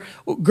their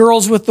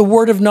girls with the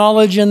word of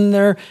knowledge and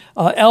their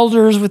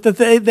elders with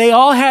they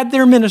all had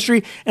their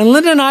ministry. And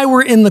Linda and I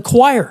were in the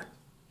choir.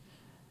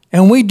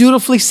 And we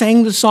dutifully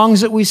sang the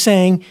songs that we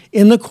sang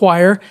in the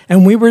choir.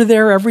 And we were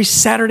there every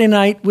Saturday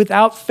night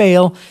without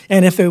fail.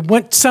 And if it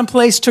went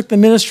someplace, took the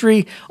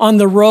ministry on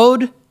the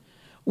road,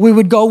 we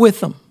would go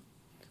with them.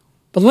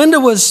 But Linda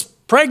was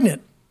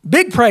pregnant,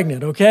 big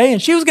pregnant, okay?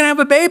 And she was going to have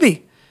a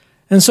baby.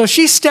 And so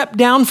she stepped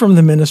down from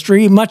the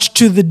ministry, much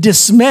to the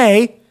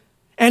dismay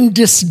and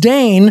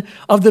disdain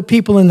of the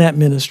people in that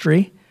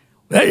ministry.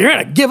 You're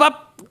going to give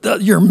up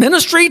your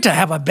ministry to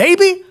have a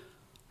baby?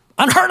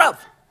 Unheard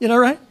of,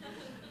 right?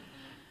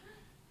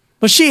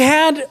 But she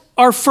had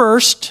our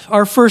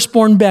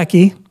firstborn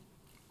Becky,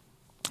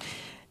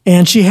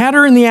 and she had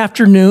her in the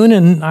afternoon,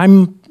 and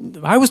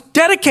I was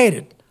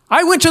dedicated.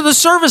 I went to the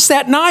service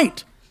that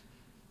night.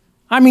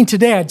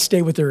 Today I'd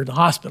stay with her in the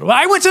hospital.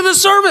 I went to the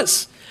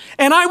service,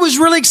 and I was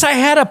really excited. I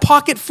had a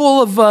pocket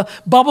full of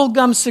bubble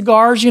gum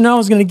cigars, I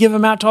was going to give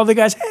them out to all the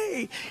guys.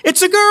 Hey,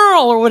 it's a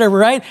girl or whatever,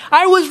 right?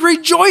 I was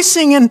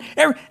rejoicing, and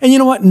you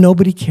know what?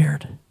 Nobody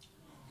cared.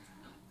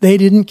 They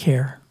didn't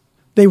care.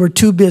 They were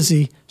too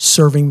busy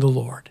serving the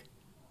Lord.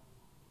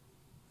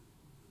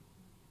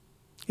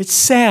 It's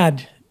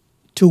sad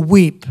to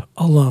weep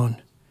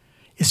alone.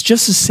 It's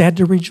just as sad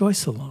to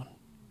rejoice alone.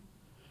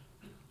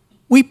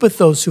 Weep with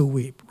those who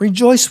weep.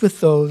 Rejoice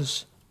with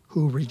those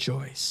who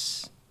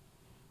rejoice.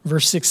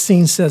 Verse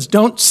 16 says,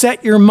 don't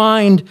set your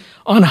mind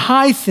on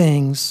high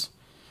things,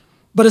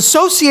 but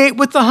associate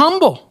with the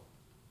humble.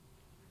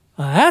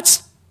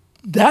 That's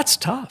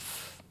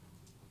tough.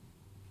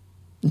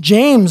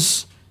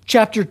 James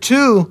chapter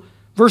 2,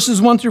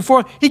 verses 1 through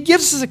 4, he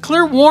gives us a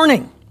clear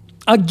warning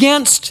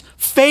against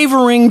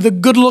favoring the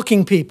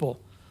good-looking people,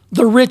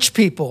 the rich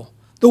people,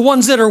 the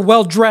ones that are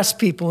well-dressed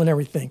people and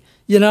everything,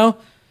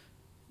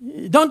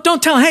 Don't tell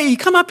them, hey, you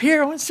come up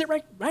here. I want to sit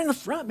right in the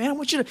front, man.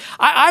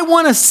 I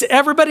want to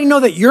everybody know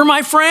that you're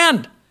my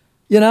friend,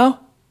 And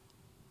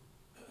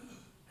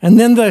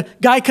then the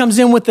guy comes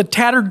in with the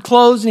tattered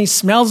clothes and he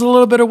smells a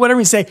little bit or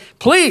whatever. And you say,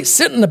 please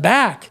sit in the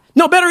back.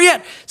 No, better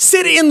yet,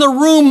 sit in the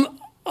room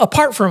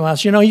apart from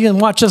us. You can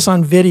watch us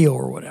on video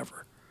or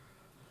whatever.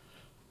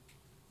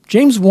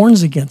 James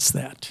warns against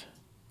that.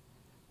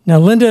 Now,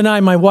 Linda and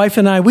I, my wife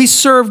and I, we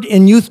served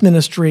in youth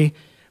ministry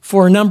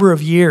for a number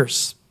of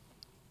years.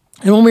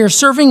 And when we were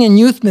serving in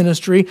youth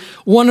ministry,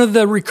 one of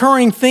the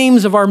recurring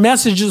themes of our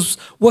messages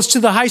was to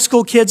the high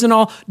school kids and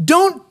all,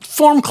 don't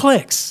form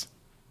cliques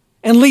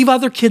and leave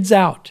other kids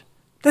out.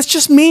 That's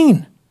just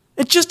mean.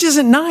 It just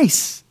isn't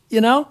nice,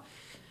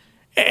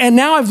 And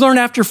now I've learned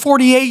after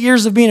 48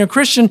 years of being a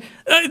Christian,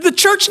 the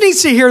church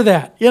needs to hear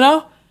that,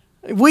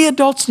 We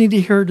adults need to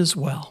hear it as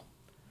well.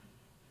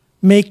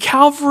 May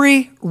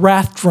Calvary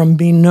Rathdrum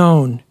be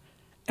known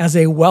as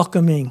a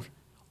welcoming,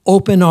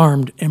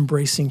 open-armed,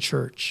 embracing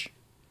church.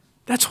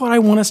 That's what I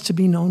want us to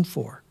be known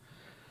for.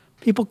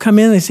 People come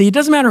in, they say, it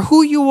doesn't matter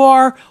who you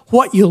are,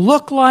 what you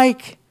look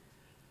like,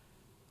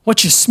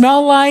 what you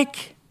smell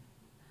like,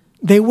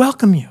 they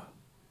welcome you.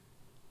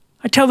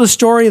 I tell the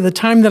story of the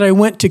time that I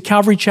went to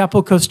Calvary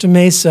Chapel, Costa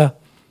Mesa,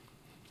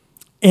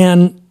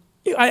 and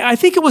I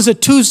think it was a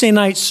Tuesday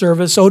night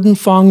service. Odin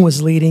Fong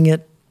was leading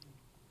it,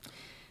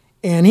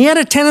 and he had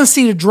a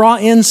tendency to draw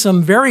in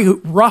some very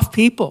rough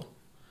people.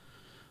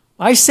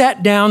 I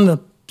sat down, the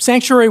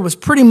sanctuary was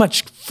pretty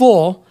much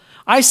full.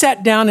 I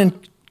sat down,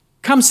 and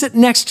come sit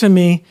next to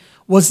me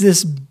was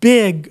this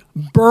big,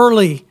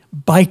 burly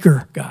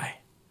biker guy.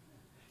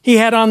 He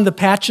had on the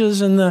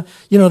patches and the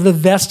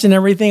vest and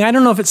everything. I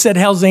don't know if it said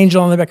Hell's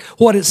Angel on the back,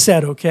 what it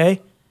said, okay?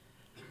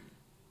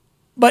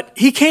 But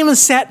he came and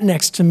sat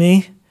next to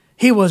me.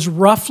 He was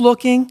rough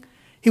looking.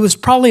 He was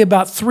probably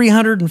about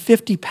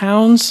 350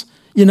 pounds,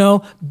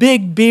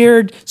 big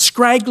beard,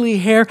 scraggly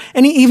hair,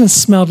 and he even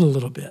smelled a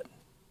little bit.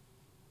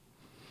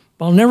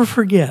 But I'll never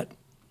forget,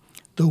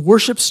 the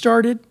worship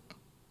started,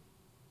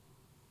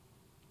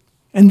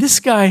 and this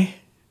guy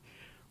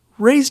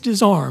raised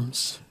his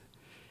arms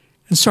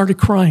and started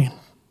crying,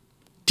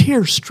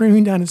 tears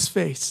streaming down his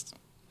face.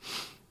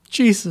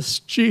 Jesus,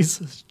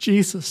 Jesus,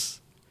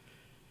 Jesus.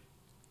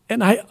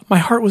 And my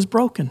heart was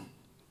broken.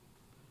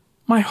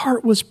 My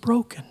heart was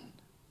broken.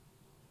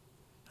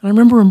 And I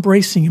remember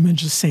embracing him and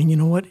just saying, you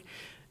know what?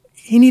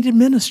 He needed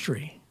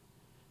ministry.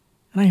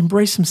 And I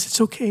embraced him and said,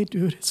 it's okay,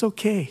 dude. It's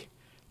okay.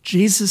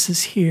 Jesus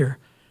is here,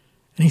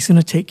 and he's going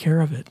to take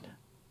care of it.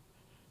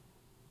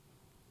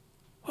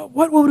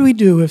 What would we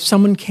do if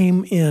someone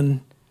came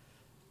in?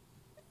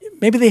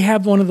 Maybe they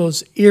have one of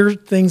those ear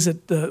things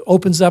that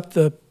opens up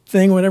the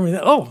thing, whatever.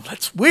 Oh,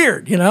 that's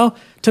weird,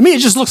 To me, it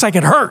just looks like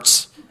it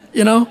hurts,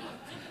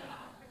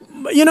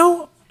 But,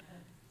 you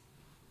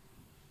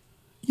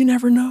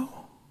never know.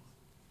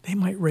 They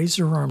might raise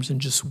their arms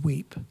and just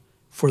weep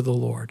for the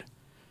Lord.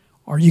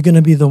 Are you going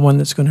to be the one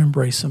that's going to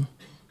embrace him?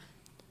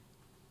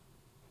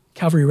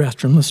 Calvary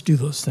Restaurant, let's do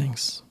those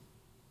things.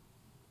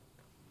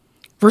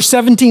 Verse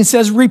 17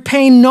 says,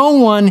 repay no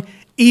one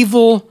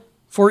evil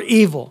for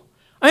evil.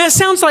 I mean, it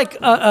sounds like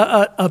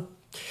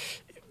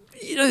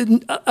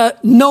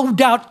no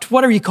doubt,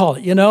 whatever you call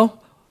it,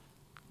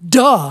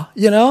 Duh,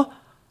 Don't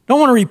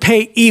want to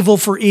repay evil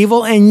for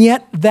evil, and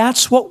yet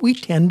that's what we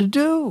tend to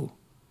do.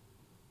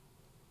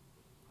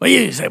 Well,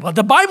 you say, well,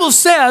 the Bible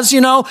says,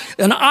 an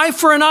eye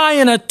for an eye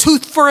and a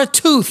tooth for a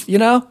tooth,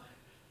 People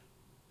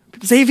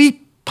say, if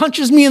he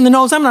punches me in the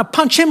nose, I'm going to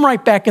punch him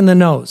right back in the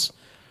nose.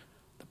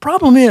 The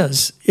problem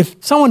is,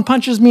 if someone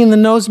punches me in the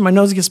nose and my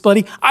nose gets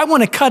bloody, I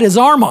want to cut his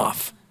arm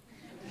off,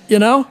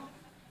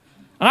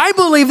 I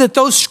believe that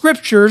those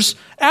scriptures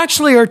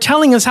actually are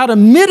telling us how to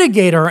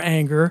mitigate our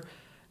anger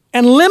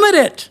and limit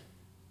it.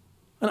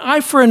 An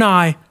eye for an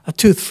eye, a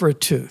tooth for a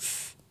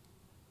tooth.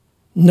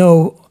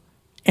 No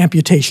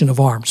amputation of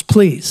arms,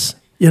 please,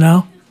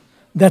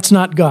 That's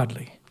not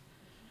godly.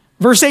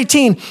 Verse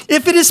 18,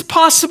 if it is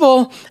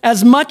possible,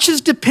 as much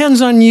as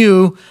depends on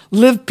you,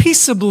 live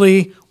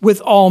peaceably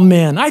with all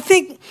men. I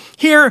think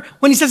here,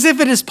 when he says if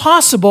it is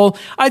possible,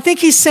 I think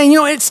he's saying,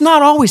 it's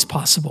not always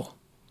possible.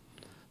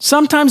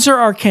 Sometimes there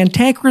are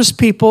cantankerous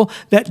people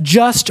that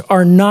just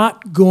are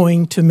not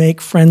going to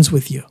make friends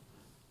with you.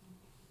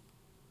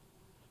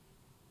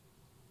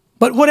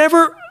 But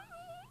whatever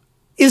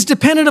is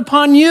dependent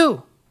upon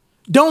you,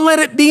 don't let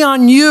it be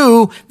on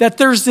you that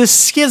there's this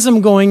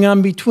schism going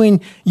on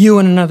between you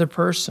and another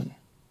person.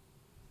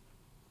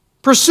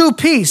 Pursue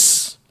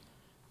peace.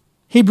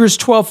 Hebrews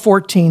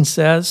 12:14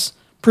 says,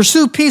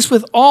 pursue peace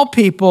with all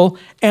people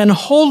and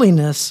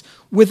holiness,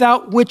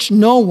 without which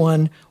no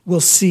one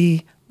will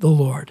see the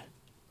Lord.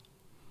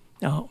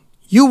 Now,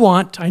 you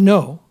want, I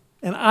know,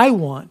 and I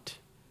want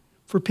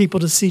for people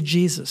to see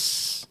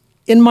Jesus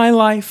in my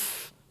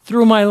life,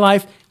 through my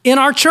life, in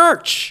our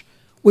church.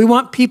 We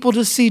want people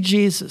to see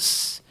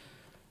Jesus.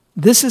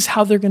 This is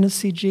how they're going to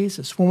see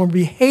Jesus, when we're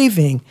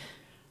behaving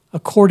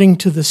according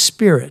to the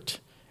Spirit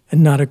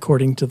and not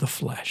according to the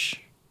flesh.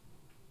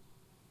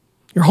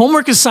 Your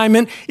homework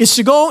assignment is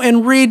to go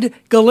and read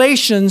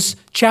Galatians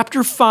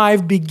chapter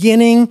 5,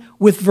 beginning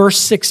with verse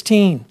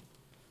 16,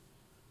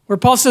 where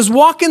Paul says,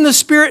 walk in the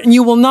Spirit and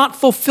you will not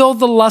fulfill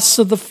the lusts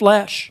of the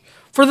flesh.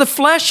 For the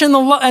flesh and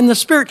the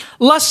Spirit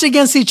lust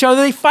against each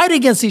other. They fight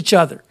against each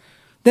other.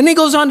 Then he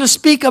goes on to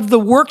speak of the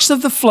works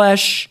of the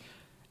flesh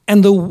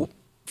and the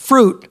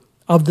fruit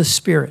of the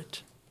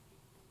Spirit.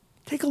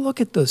 Take a look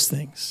at those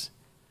things.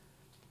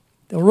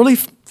 They'll really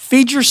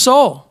feed your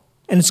soul,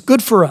 and it's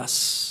good for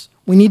us.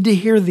 We need to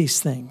hear these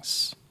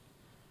things.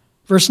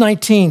 Verse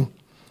 19,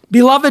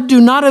 beloved, do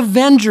not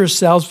avenge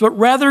yourselves, but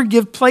rather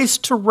give place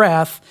to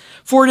wrath,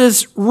 for it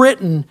is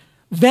written,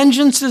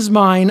 vengeance is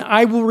mine,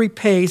 I will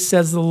repay,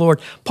 says the Lord.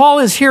 Paul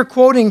is here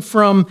quoting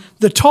from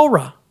the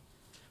Torah,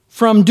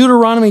 from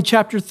Deuteronomy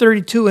chapter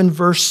 32 and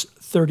verse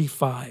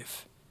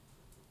 35.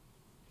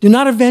 Do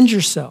not avenge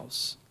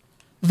yourselves.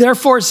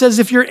 Therefore, it says,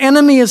 if your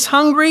enemy is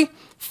hungry,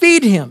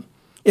 feed him.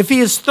 If he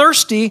is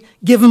thirsty,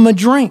 give him a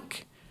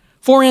drink.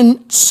 For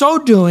in so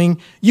doing,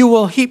 you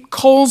will heap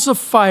coals of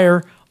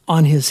fire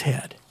on his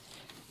head.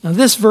 Now,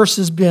 this verse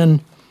has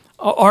been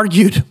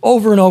argued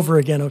over and over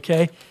again,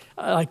 okay?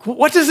 Like,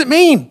 what does it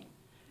mean?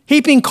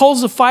 Heaping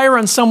coals of fire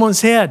on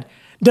someone's head.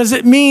 Does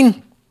it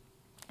mean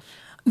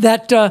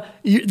that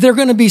they're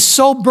going to be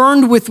so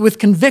burned with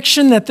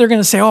conviction that they're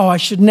going to say, oh, I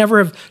should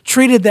never have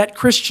treated that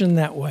Christian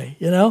that way,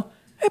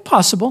 It's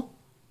possible.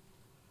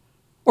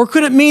 Or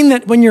could it mean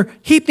that when you're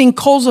heaping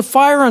coals of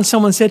fire on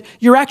someone's head,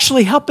 you're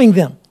actually helping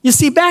them? You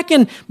see, back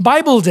in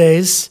Bible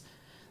days,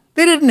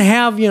 they didn't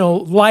have,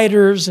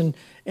 lighters and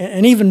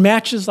even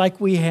matches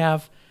like we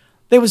have.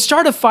 They would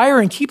start a fire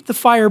and keep the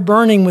fire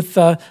burning with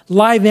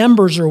live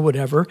embers or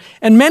whatever.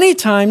 And many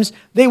times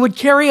they would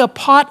carry a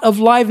pot of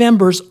live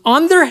embers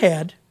on their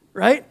head,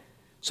 right?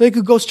 So they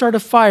could go start a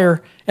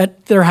fire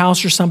at their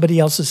house or somebody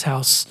else's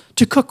house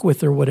to cook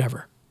with or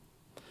whatever.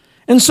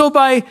 And so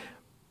by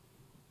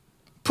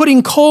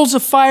putting coals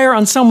of fire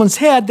on someone's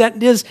head,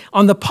 that is,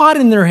 on the pot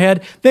in their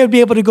head, they would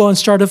be able to go and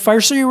start a fire,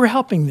 so you were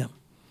helping them.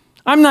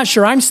 I'm not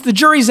sure. The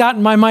jury's out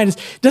in my mind.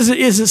 Is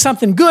it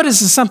something good?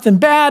 Is it something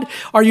bad?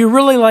 Are you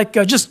really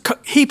just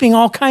heaping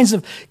all kinds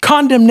of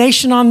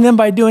condemnation on them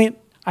by doing it?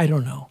 I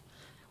don't know.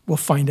 We'll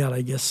find out,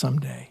 I guess,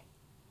 someday.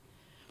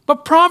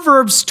 But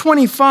Proverbs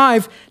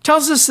 25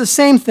 tells us the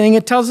same thing.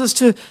 It tells us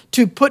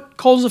to put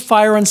coals of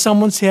fire on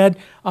someone's head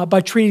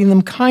by treating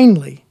them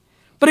kindly.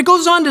 But it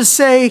goes on to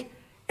say,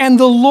 and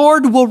the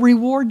Lord will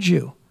reward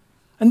you.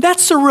 And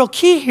that's the real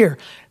key here.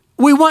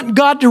 We want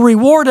God to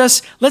reward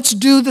us. Let's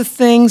do the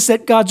things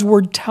that God's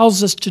word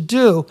tells us to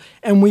do,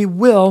 and we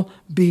will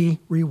be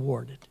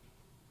rewarded.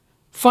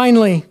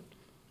 Finally,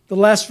 the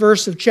last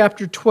verse of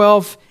chapter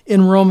 12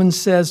 in Romans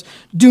says,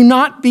 do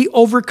not be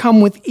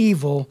overcome with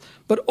evil,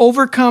 but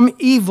overcome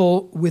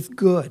evil with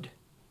good.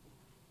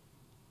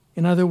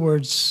 In other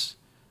words,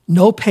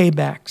 no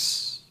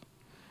paybacks,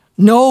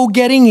 no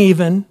getting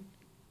even.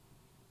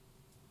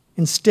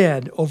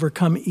 Instead,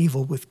 overcome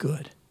evil with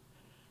good.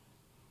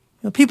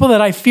 The people that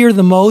I fear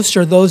the most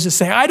are those that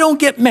say, I don't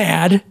get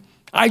mad,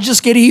 I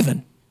just get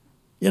even.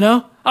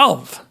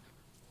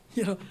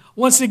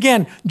 Once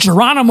again,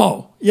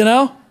 Geronimo,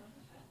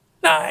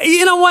 Now,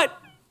 you know what?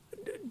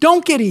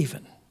 Don't get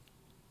even.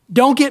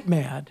 Don't get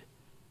mad.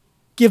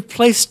 Give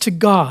place to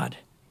God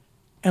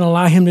and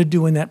allow him to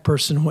do in that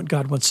person what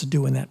God wants to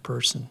do in that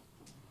person.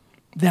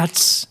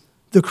 That's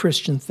the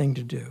Christian thing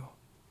to do.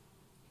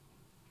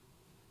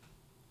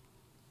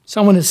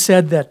 Someone has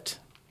said that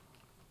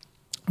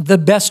the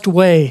best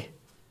way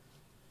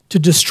to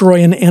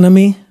destroy an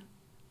enemy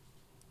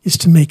is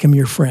to make him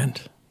your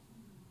friend.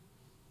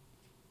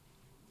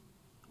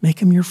 Make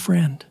him your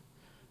friend.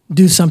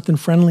 Do something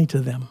friendly to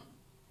them,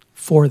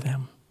 for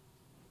them.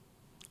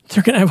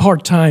 They're going to have a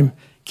hard time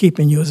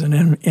keeping you as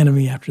an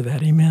enemy after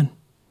that. Amen.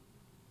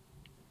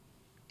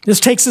 This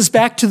takes us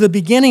back to the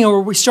beginning where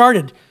we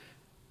started.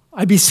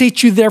 I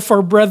beseech you,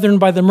 therefore, brethren,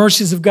 by the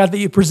mercies of God, that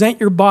you present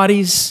your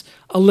bodies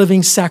a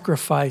living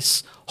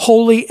sacrifice,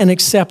 holy and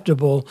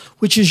acceptable,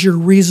 which is your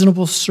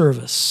reasonable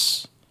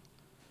service.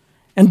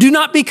 And do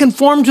not be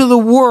conformed to the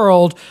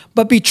world,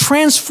 but be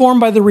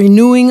transformed by the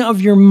renewing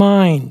of your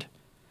mind,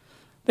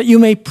 that you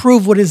may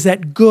prove what is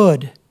that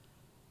good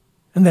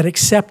and that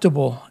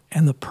acceptable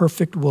and the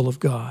perfect will of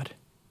God.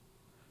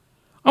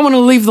 I want to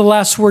leave the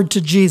last word to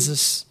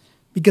Jesus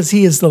because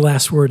he is the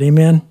last word,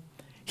 amen?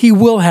 He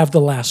will have the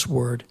last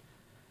word.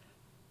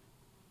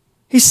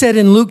 He said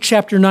in Luke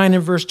chapter 9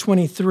 and verse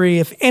 23,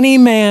 if any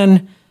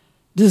man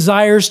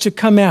desires to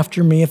come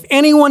after me, if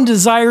anyone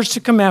desires to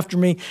come after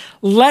me,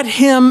 let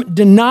him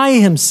deny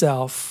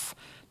himself,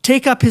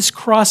 take up his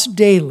cross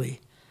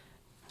daily,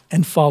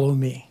 and follow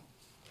me.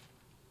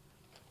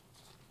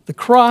 The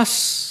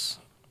cross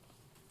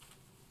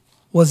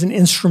was an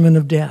instrument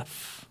of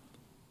death.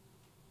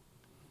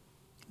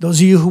 Those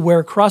of you who wear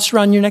a cross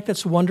around your neck,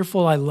 that's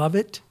wonderful. I love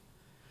it.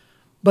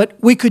 But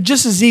we could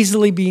just as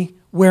easily be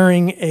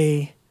wearing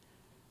an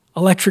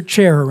electric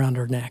chair around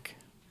our neck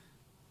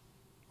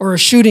or a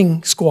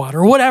shooting squad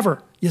or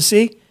whatever, you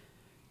see?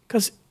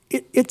 Because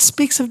it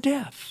speaks of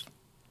death.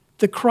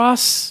 The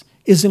cross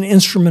is an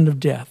instrument of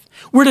death.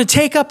 We're to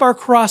take up our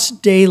cross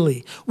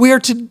daily. We are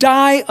to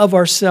die of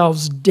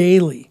ourselves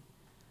daily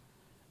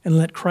and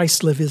let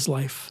Christ live his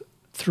life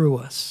through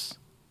us.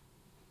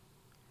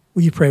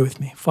 Will you pray with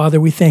me? Father,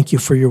 we thank you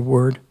for your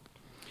word.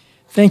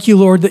 Thank you,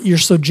 Lord, that you're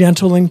so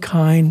gentle and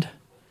kind.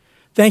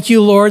 Thank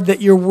you, Lord,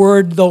 that your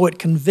word, though it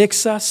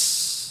convicts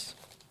us,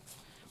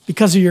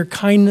 because of your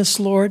kindness,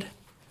 Lord,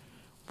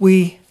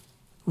 we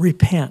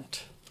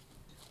repent.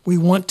 We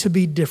want to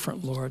be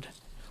different, Lord.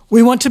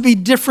 We want to be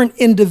different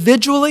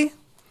individually.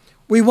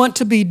 We want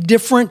to be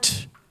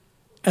different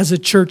as a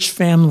church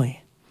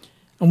family.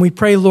 And we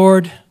pray,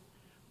 Lord,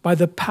 by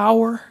the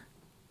power,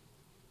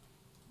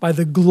 by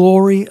the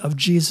glory of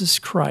Jesus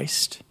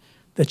Christ,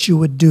 that you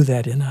would do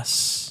that in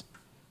us,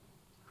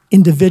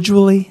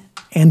 individually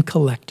and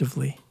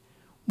collectively.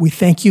 We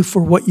thank you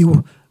for what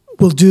you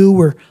will do.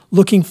 We're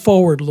looking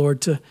forward,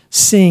 Lord, to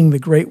seeing the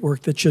great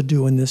work that you'll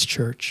do in this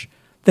church.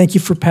 Thank you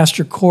for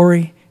Pastor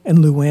Corey and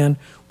Luann.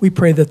 We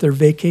pray that their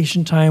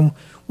vacation time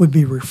would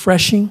be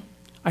refreshing.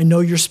 I know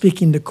you're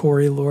speaking to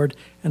Corey, Lord,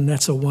 and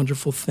that's a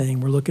wonderful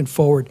thing. We're looking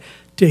forward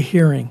to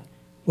hearing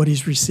what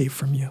he's received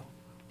from you.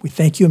 We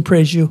thank you and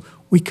praise you.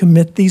 We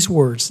commit these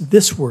words,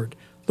 this word,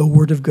 the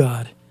word of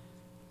God,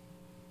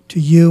 to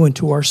you and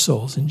to our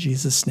souls in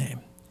Jesus'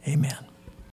 name. Amen.